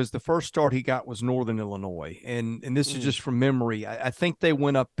game because the first start he got was Northern Illinois. And this is just from memory. I think they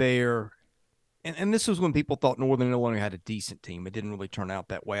went up there, and this was when people thought Northern Illinois had a decent team. It didn't really turn out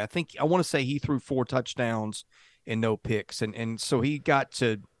that way. I want to say he threw 4 touchdowns and no picks. And so he got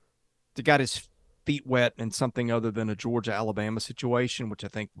his feet wet in something other than a Georgia-Alabama situation, which I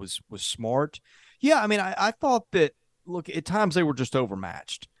think was smart. Yeah, I thought that, look, at times they were just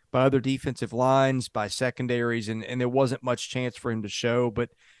overmatched by other defensive lines, by secondaries, and there wasn't much chance for him to show.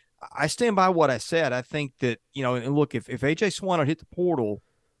 But I stand by what I said. I think that, and look, if A.J. Swan had hit the portal,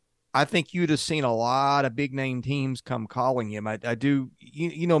 I think you'd have seen a lot of big-name teams come calling him. I do,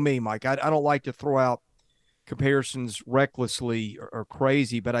 you know me, Mike. I don't like to throw out comparisons recklessly or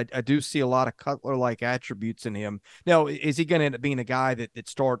crazy, but I do see a lot of Cutler-like attributes in him. Now, is he going to end up being a guy that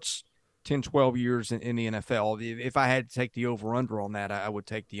starts 10, 12 years in the NFL? If I had to take the over-under on that, I would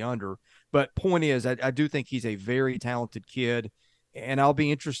take the under. But point is, I do think he's a very talented kid, and I'll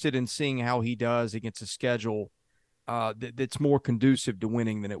be interested in seeing how he does against a schedule that's more conducive to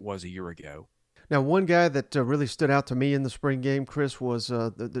winning than it was a year ago. Now, one guy that really stood out to me in the spring game, Chris, was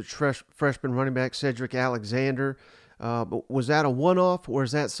the freshman running back Cedric Alexander. But was that a one-off, or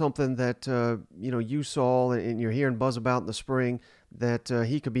is that something that you saw and you're hearing buzz about in the spring that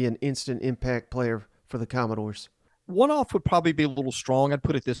he could be an instant impact player for the Commodores? One-off would probably be a little strong. I'd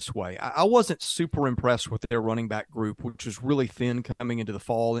put it this way. I wasn't super impressed with their running back group, which was really thin coming into the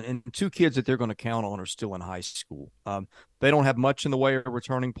fall. And 2 kids that they're going to count on are still in high school. They don't have much in the way of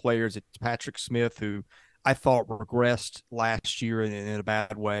returning players. It's Patrick Smith, who I thought regressed last year in a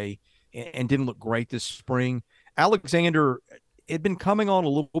bad way and didn't look great this spring. Alexander had been coming on a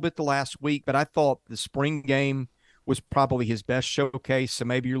little bit the last week, but I thought the spring game was probably his best showcase. So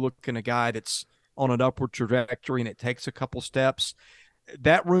maybe you're looking at a guy that's on an upward trajectory and it takes a couple steps.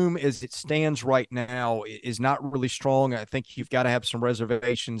 That room as it stands right now is not really strong. I think you've got to have some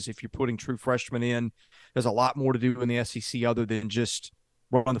reservations if you're putting true freshmen in. There's a lot more to do in the SEC other than just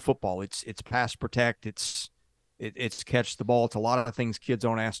run the football. It's pass protect. It's catch the ball. It's a lot of things kids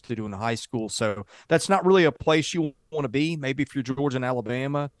aren't asked to do in high school. So that's not really a place you want to be. Maybe if you're Georgia and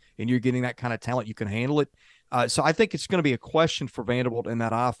Alabama and you're getting that kind of talent, you can handle it. So I think it's going to be a question for Vanderbilt in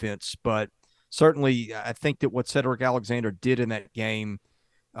that offense, but certainly, I think that what Cedric Alexander did in that game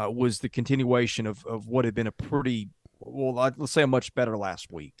was the continuation of what had been a pretty, let's say a much better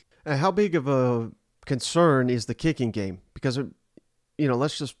last week. How big of a concern is the kicking game? Because,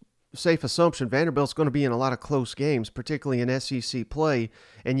 let's just safe assumption, Vanderbilt's going to be in a lot of close games, particularly in SEC play,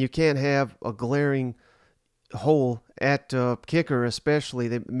 and you can't have a glaring hole at kicker, especially.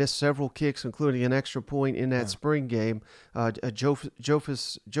 They missed several kicks, including an extra point in that spring game. Joseph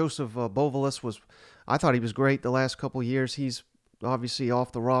Bovelis I thought he was great the last couple of years. He's obviously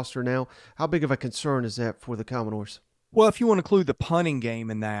off the roster now. How big of a concern is that for the Commodores? Well, if you want to include the punting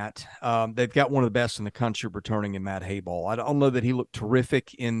game in that, they've got one of the best in the country returning in Matt Hayball. I don't know that he looked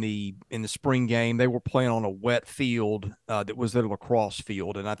terrific in the spring game. They were playing on a wet field that was their lacrosse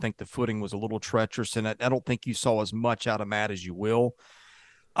field, and I think the footing was a little treacherous, and I don't think you saw as much out of Matt as you will.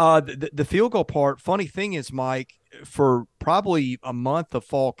 The field goal part, funny thing is, Mike, for probably a month of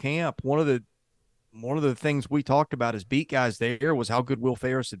fall camp, one of the things we talked about as beat guys there was how good Will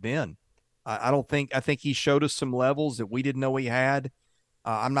Ferris had been. I think he showed us some levels that we didn't know he had.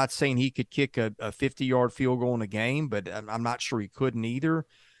 I'm not saying he could kick a 50-yard field goal in a game, but I'm not sure he couldn't either.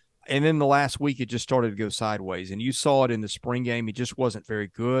 And then the last week, it just started to go sideways. And you saw it in the spring game. He just wasn't very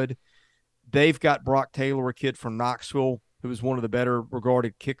good. They've got Brock Taylor, a kid from Knoxville, who is one of the better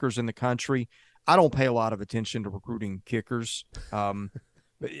regarded kickers in the country. I don't pay a lot of attention to recruiting kickers.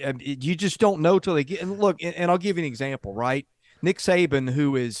 You just don't know till they get – and look, and I'll give you an example, right? Nick Saban,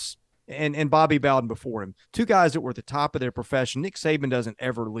 who is – and Bobby Bowden before him, two guys that were at the top of their profession. Nick Saban doesn't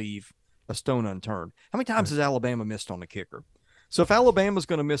ever leave a stone unturned. How many times has Alabama missed on a kicker? So if Alabama's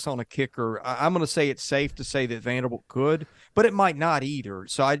going to miss on a kicker, I'm going to say it's safe to say that Vanderbilt could, but it might not either.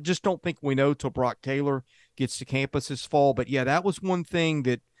 So I just don't think we know till Brock Taylor gets to campus this fall. But, yeah, that was one thing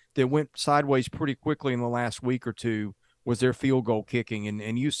that went sideways pretty quickly in the last week or two was their field goal kicking,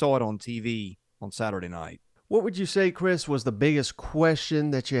 and you saw it on TV on Saturday night. What would you say, Chris, was the biggest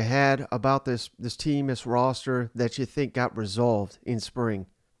question that you had about this team, this roster, that you think got resolved in spring?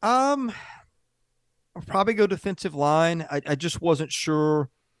 I'll probably go defensive line. I just wasn't sure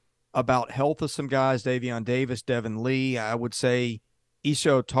about health of some guys, Davion Davis, Devin Lee. I would say Isha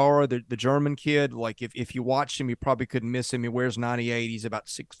Otara, the German kid, like if you watched him, you probably couldn't miss him. He wears 98. He's about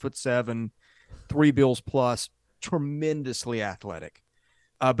 6'7", 3 bills plus, tremendously athletic.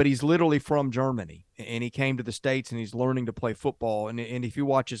 But he's literally from Germany, and he came to the States, and he's learning to play football. And if you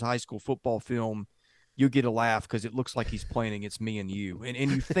watch his high school football film, you get a laugh because it looks like he's playing against me and you. And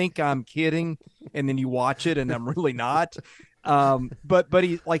you think I'm kidding, and then you watch it, and I'm really not.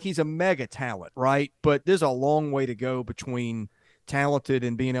 But he's a mega talent, right? But there's a long way to go between talented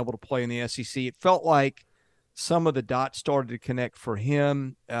and being able to play in the SEC. It felt like some of the dots started to connect for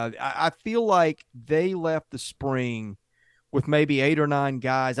him. I feel like they left the spring with maybe 8 or 9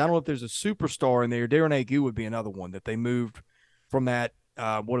 guys. I don't know if there's a superstar in there. Darren Agu would be another one that they moved from that,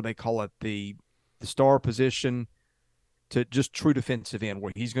 what do they call it, the star position to just true defensive end,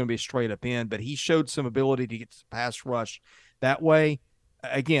 where he's going to be a straight up end. But he showed some ability to get pass rush that way.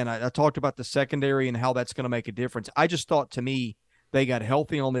 Again, I talked about the secondary and how that's going to make a difference. I just thought, to me, they got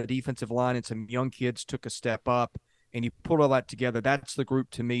healthy on the defensive line and some young kids took a step up, and you put all that together. That's the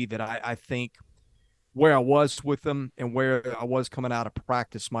group, to me, that I think – where I was with them and where I was coming out of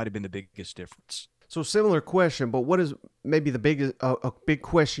practice might have been the biggest difference. So similar question, but what is maybe the biggest a big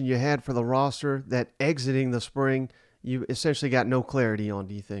question you had for the roster that exiting the spring you essentially got no clarity on,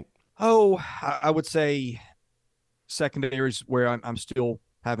 do you think? Oh, I would say secondaries where I'm still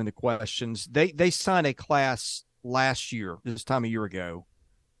having the questions. They signed a class last year, this time a year ago,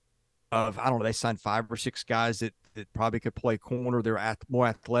 of, I don't know, they signed 5 or 6 guys that probably could play corner. They're more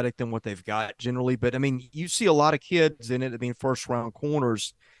athletic than what they've got generally. But, I mean, you see a lot of kids in it, I mean, first-round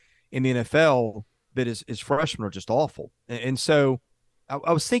corners in the NFL that is freshmen are just awful. And so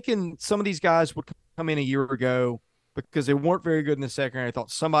I was thinking some of these guys would come in a year ago because they weren't very good in the secondary. I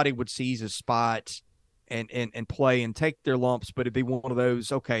thought somebody would seize his spot and play and take their lumps, but it'd be one of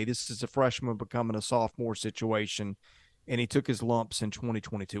those, okay, this is a freshman becoming a sophomore situation, and he took his lumps in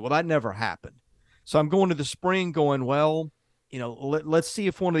 2022. Well, that never happened. So I'm going to the spring going, well, you know, let's see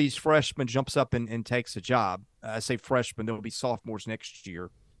if one of these freshmen jumps up and takes a job. I say freshmen, they'll be sophomores next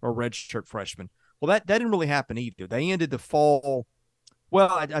year, or redshirt freshmen. Well, that didn't really happen either. They ended the fall. Well,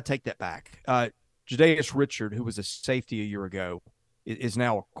 I take that back. Jadaeus Richard, who was a safety a year ago, is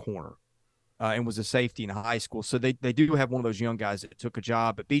now a corner and was a safety in high school. So they do have one of those young guys that took a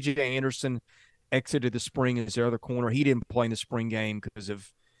job. But B.J. Anderson exited the spring as their other corner. He didn't play in the spring game because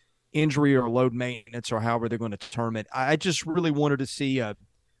of injury or load maintenance or however they're going to term it. I just really wanted to see a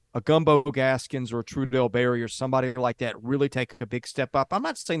Gumbo Gaskins or a Trudell Berry or somebody like that really take a big step up. I'm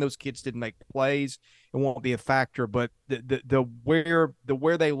not saying those kids didn't make plays. It won't be a factor, but the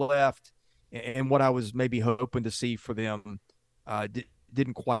where they left and what I was maybe hoping to see for them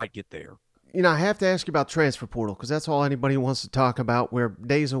didn't quite get there. You know, I have to ask you about transfer portal because that's all anybody wants to talk about. We're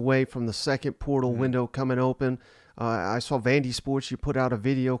days away from the second portal window coming open. I saw Vandy Sports, you put out a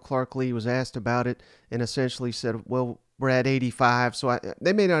video. Clark Lee was asked about it and essentially said, well, we're at 85. So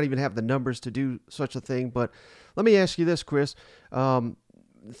they may not even have the numbers to do such a thing. But let me ask you this, Chris.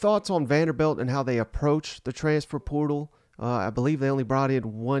 Thoughts on Vanderbilt and how they approach the transfer portal? I believe they only brought in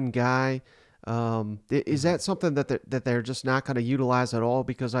one guy. Is that something that they're just not going to utilize at all?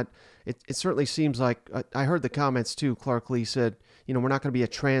 Because it certainly seems like I heard the comments too. Clark Lee said, we're not going to be a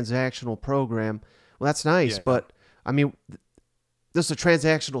transactional program. Well, that's nice, but I mean, this is a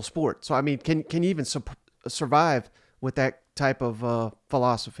transactional sport. So I mean, can you even survive with that type of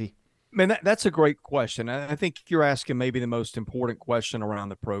philosophy? Man, that's a great question. I think you're asking maybe the most important question around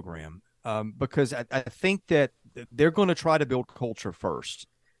the program, because I think that they're going to try to build culture first.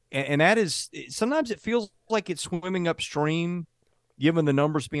 And that is, sometimes it feels like it's swimming upstream, given the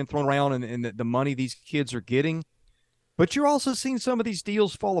numbers being thrown around and the money these kids are getting. But you're also seeing some of these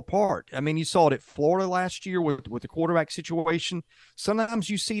deals fall apart. I mean, you saw it at Florida last year with the quarterback situation. Sometimes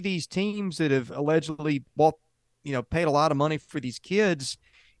you see these teams that have allegedly bought, paid a lot of money for these kids,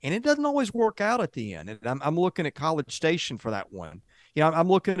 and it doesn't always work out at the end. And I'm looking at College Station for that one. I'm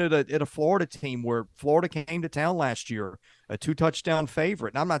looking at a Florida team where Florida came to town last year, a 2-touchdown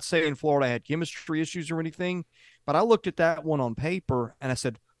favorite. And I'm not saying Florida had chemistry issues or anything, but I looked at that one on paper and I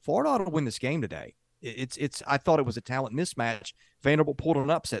said, Florida ought to win this game today. I thought it was a talent mismatch. Vanderbilt pulled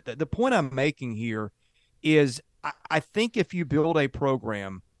an upset. The point I'm making here is I think if you build a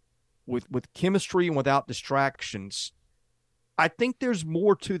program with chemistry and without distractions, I think there's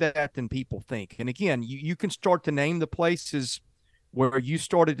more to that than people think. And again, you can start to name the places where you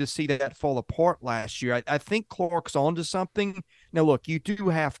started to see that fall apart last year. I think Clark's onto something. Now, look, you do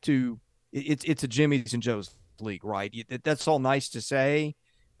have to – it's a Jimmy's and Joe's league, right? That's all nice to say.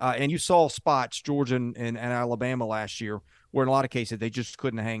 And you saw spots, Georgia and Alabama last year, where in a lot of cases they just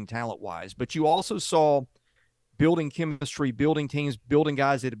couldn't hang talent-wise. But you also saw building chemistry, building teams, building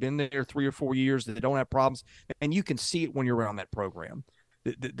guys that have been there 3 or 4 years that don't have problems. And you can see it when you're around that program.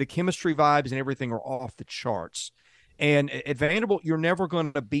 The chemistry vibes and everything are off the charts. And at Vanderbilt, you're never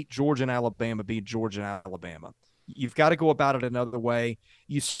going to beat Georgia and Alabama. You've got to go about it another way.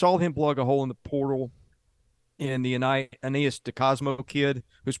 You saw him plug a hole in the portal in the Aeneas DeCosmo kid,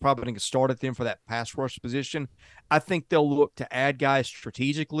 who's probably going to start at them for that pass rush position. I think they'll look to add guys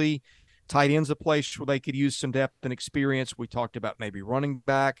strategically. Tight end's a place where they could use some depth and experience. We talked about maybe running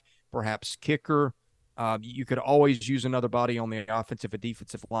back, perhaps kicker. You could always use another body on the offensive and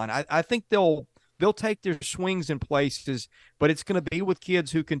defensive line. I think they'll take their swings in places, but it's going to be with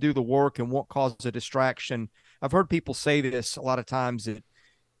kids who can do the work and won't cause a distraction. I've heard people say this a lot of times that,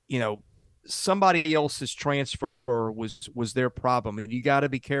 somebody else's transfer was their problem. And you got to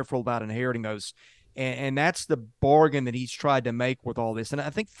be careful about inheriting those. And that's the bargain that he's tried to make with all this. And I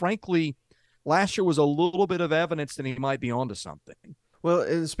think, frankly, last year was a little bit of evidence that he might be onto something. Well,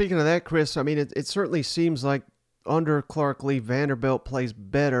 and speaking of that, Chris, I mean, it certainly seems like under Clark Lee, Vanderbilt plays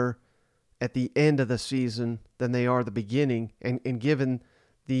better at the end of the season than they are the beginning. And given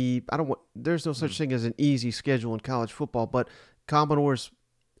there's no such thing as an easy schedule in college football, but Commodore's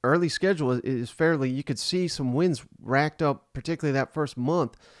early schedule is fairly, you could see some wins racked up, particularly that first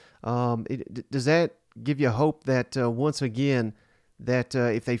month. Does that give you hope that once again, that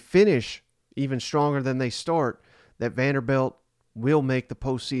if they finish even stronger than they start, that Vanderbilt will make the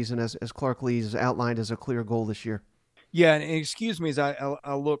postseason as Clark Lee has outlined as a clear goal this year? Yeah, and excuse me as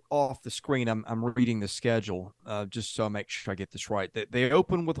I look off the screen. I'm reading the schedule just so I make sure I get this right. They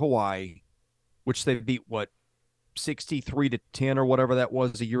open with Hawaii, which they beat 63-10 or whatever that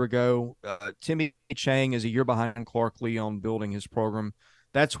was a year ago. Timmy Chang is a year behind Clark Lee on building his program.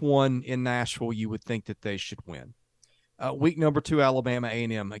 That's one in Nashville you would think that they should win. Week number 2, Alabama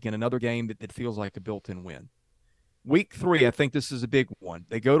A&M. Again, another game that feels like a built-in win. Week 3, I think this is a big one.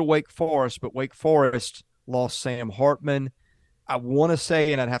 They go to Wake Forest, but Wake Forest lost Sam Hartman. I want to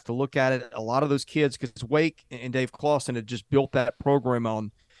say, and I'd have to look at it, a lot of those kids, because Wake and Dave Clawson had just built that program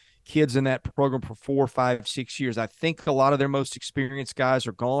on kids in that program for 4, 5, 6 years. I think a lot of their most experienced guys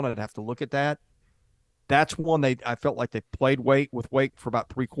are gone. I'd have to look at that. That's one I felt like they played with Wake for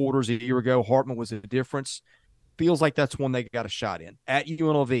about 3 quarters a year ago. Hartman was the difference. Feels like that's one they got a shot in. At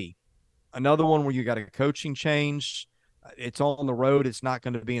UNLV, another one where you got a coaching change. It's on the road. It's not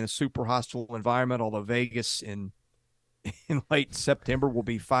going to be in a super hostile environment, although Vegas in late September will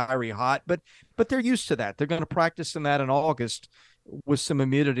be fiery hot. But they're used to that. They're going to practice in that in August with some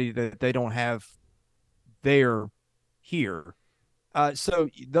humidity that they don't have here. So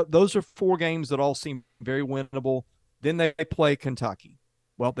those are 4 games that all seem very winnable. Then they play Kentucky.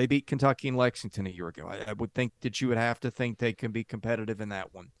 Well, they beat Kentucky and Lexington a year ago. I would think that you would have to think they can be competitive in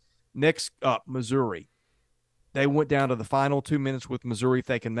that one. Next up, Missouri. They went down to the final 2 minutes with Missouri. If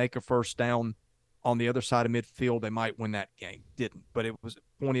they can make a first down on the other side of midfield, they might win that game. Didn't, but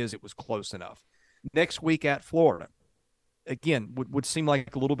point is it was close enough. Next week at Florida. again, would seem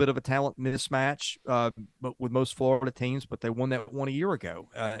like a little bit of a talent mismatch but with most Florida teams, but they won that one a year ago.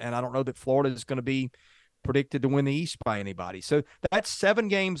 And I don't know that Florida is going to be predicted to win the East by anybody. So that's 7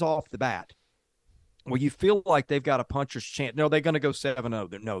 games off the bat. Well, you feel like they've got a puncher's chance. No, they're going to go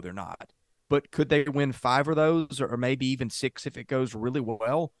 7-0. No, they're not. But could they win 5 of those or maybe even 6 if it goes really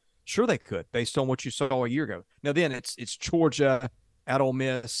well? Sure they could, based on what you saw a year ago. Now, then it's Georgia at Ole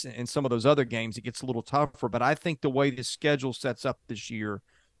Miss and some of those other games. It gets a little tougher. But I think the way the schedule sets up this year,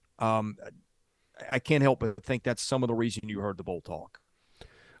 I can't help but think that's some of the reason you heard the bowl talk.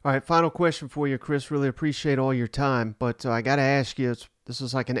 All right, final question for you, Chris. Really appreciate all your time, but I got to ask you, this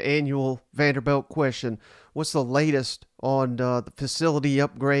is like an annual Vanderbilt question. What's the latest on the facility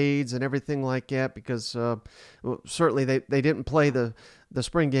upgrades and everything like that? Because certainly they didn't play the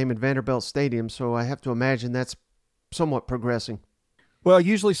spring game at Vanderbilt Stadium, so I have to imagine that's somewhat progressing. Well,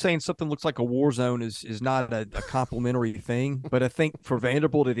 usually saying something looks like a war zone is not a complimentary thing, but I think for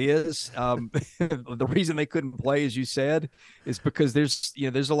Vanderbilt it is. The reason they couldn't play, as you said, is because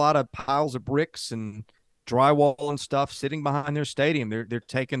there's a lot of piles of bricks and drywall and stuff sitting behind their stadium. They're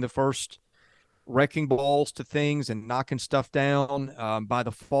taking the first wrecking balls to things and knocking stuff down. By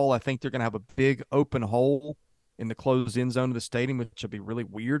the fall, I think they're going to have a big open hole in the closed end zone of the stadium, which will be really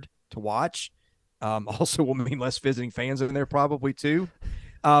weird to watch. Also will mean less visiting fans in there probably too.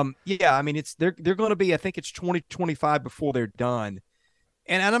 Yeah, I mean, they're going to be, I think it's 2025 before they're done.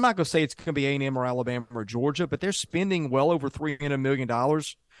 And I'm not going to say it's going to be A&M or Alabama or Georgia, but they're spending well over $300 million,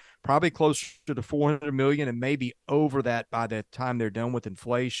 probably closer to $400 million and maybe over that by the time they're done with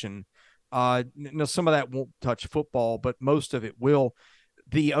inflation. Now, some of that won't touch football, but most of it will.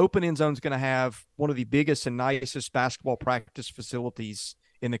 The open end zone is going to have one of the biggest and nicest basketball practice facilities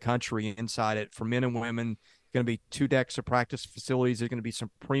in the country inside it for men and women. Going to be 2 decks of practice facilities. There's going to be some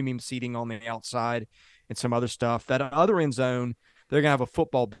premium seating on the outside and some other stuff. That other end zone, they're going to have a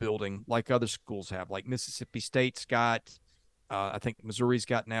football building like other schools have, like Mississippi State's got, I think Missouri's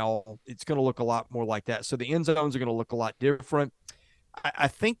got now. It's going to look a lot more like that. So the end zones are going to look a lot different. I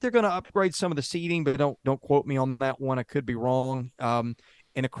think they're going to upgrade some of the seating, but don't quote me on that one. I could be wrong.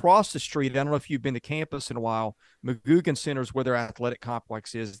 And across the street, I don't know if you've been to campus in a while, McGugin Center is where their athletic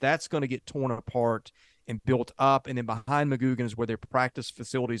complex is. That's going to get torn apart and built up. And then behind McGugin is where their practice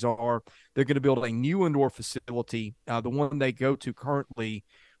facilities are. They're going to build a new indoor facility, the one they go to currently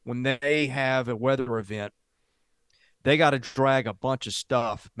when they have a weather event. They got to drag a bunch of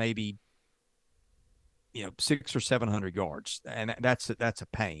stuff, maybe 600 or 700 yards, and that's a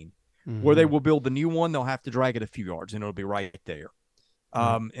pain. Mm-hmm. Where they will build the new one, they'll have to drag it a few yards, and it'll be right there.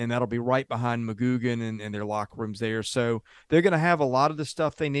 And that'll be right behind McGugin and their locker rooms there. So they're going to have a lot of the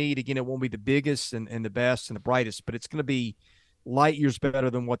stuff they need. Again, it won't be the biggest and the best and the brightest, but it's going to be light years better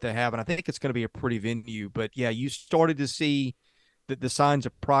than what they have. And I think it's going to be a pretty venue. But yeah, you started to see the signs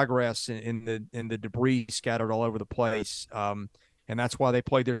of progress in the debris scattered all over the place. And that's why they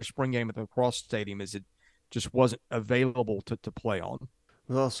played their spring game at the Cross Stadium, is it just wasn't available to play on.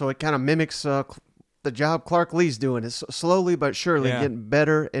 Well, so it kind of mimics the job Clark Lee's doing. Is slowly but surely getting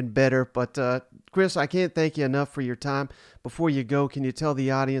better and better. But Chris, I can't thank you enough for your time. Before you go, can you tell the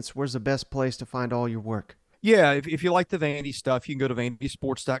audience where's the best place to find all your work? Yeah, if you like the Vandy stuff, you can go to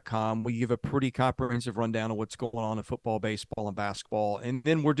vandysports.com. We give a pretty comprehensive rundown of what's going on in football, baseball, and basketball. And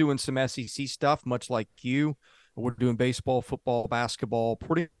then we're doing some SEC stuff, much like you. We're doing baseball, football, basketball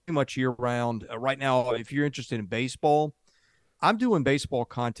pretty much year-round. Right now, if you're interested in baseball, I'm doing baseball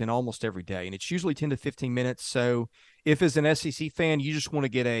content almost every day, and it's usually 10 to 15 minutes. So if as an SEC fan, you just want to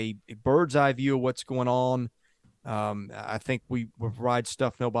get a bird's eye view of what's going on, I think we provide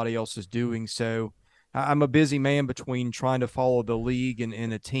stuff nobody else is doing. So I'm a busy man between trying to follow the league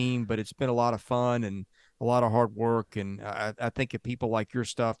and a team, but it's been a lot of fun and a lot of hard work. And I think if people like your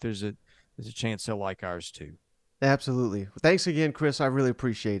stuff, there's a chance they'll like ours too. Absolutely. Thanks again, Chris. I really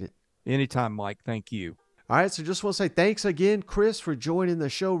appreciate it. Anytime, Mike. Thank you. All right, so just want to say thanks again, Chris, for joining the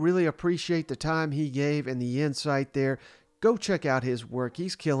show. Really appreciate the time he gave and the insight there. Go check out his work.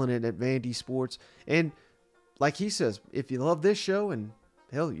 He's killing it at Vandy Sports. And like he says, if you love this show, and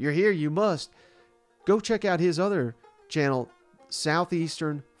hell, you're here, you must, go check out his other channel,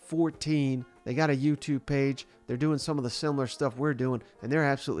 Southeastern 14. They got a YouTube page. They're doing some of the similar stuff we're doing, and they're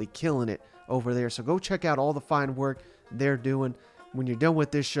absolutely killing it over there. So go check out all the fine work they're doing. When you're done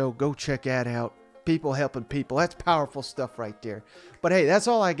with this show, go check that out. People helping people. That's powerful stuff right there. But hey, that's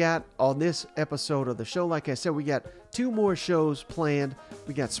all I got on this episode of the show. Like I said, we got 2 more shows planned.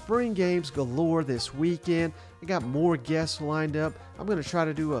 We got spring games galore this weekend. I got more guests lined up. I'm gonna try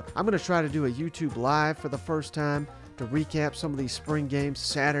to do a YouTube live for the first time. to recap some of these spring games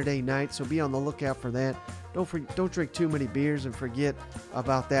Saturday night, so be on the lookout for that. Don't drink too many beers and forget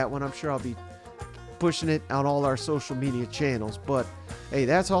about that one. I'm sure I'll be pushing it on all our social media channels. But hey,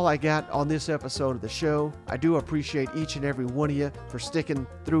 that's all I got on this episode of the show. I do appreciate each and every one of you for sticking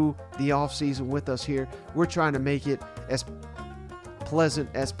through the off season with us here. We're trying to make it as pleasant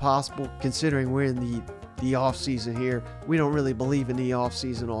as possible, considering we're in the off season here. We don't really believe in the off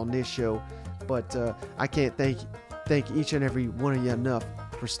season on this show, but I can't thank each and every one of you enough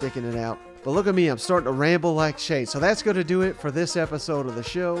for sticking it out. But look at me, I'm starting to ramble like Shay. So that's going to do it for this episode of the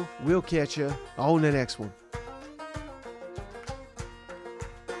show. We'll catch you on the next one.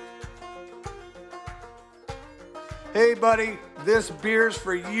 Hey, buddy, this beer's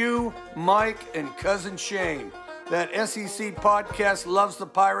for you, Mike, and Cousin Shane. That SEC podcast loves the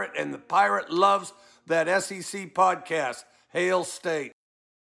Pirate, and the Pirate loves that SEC podcast. Hail State.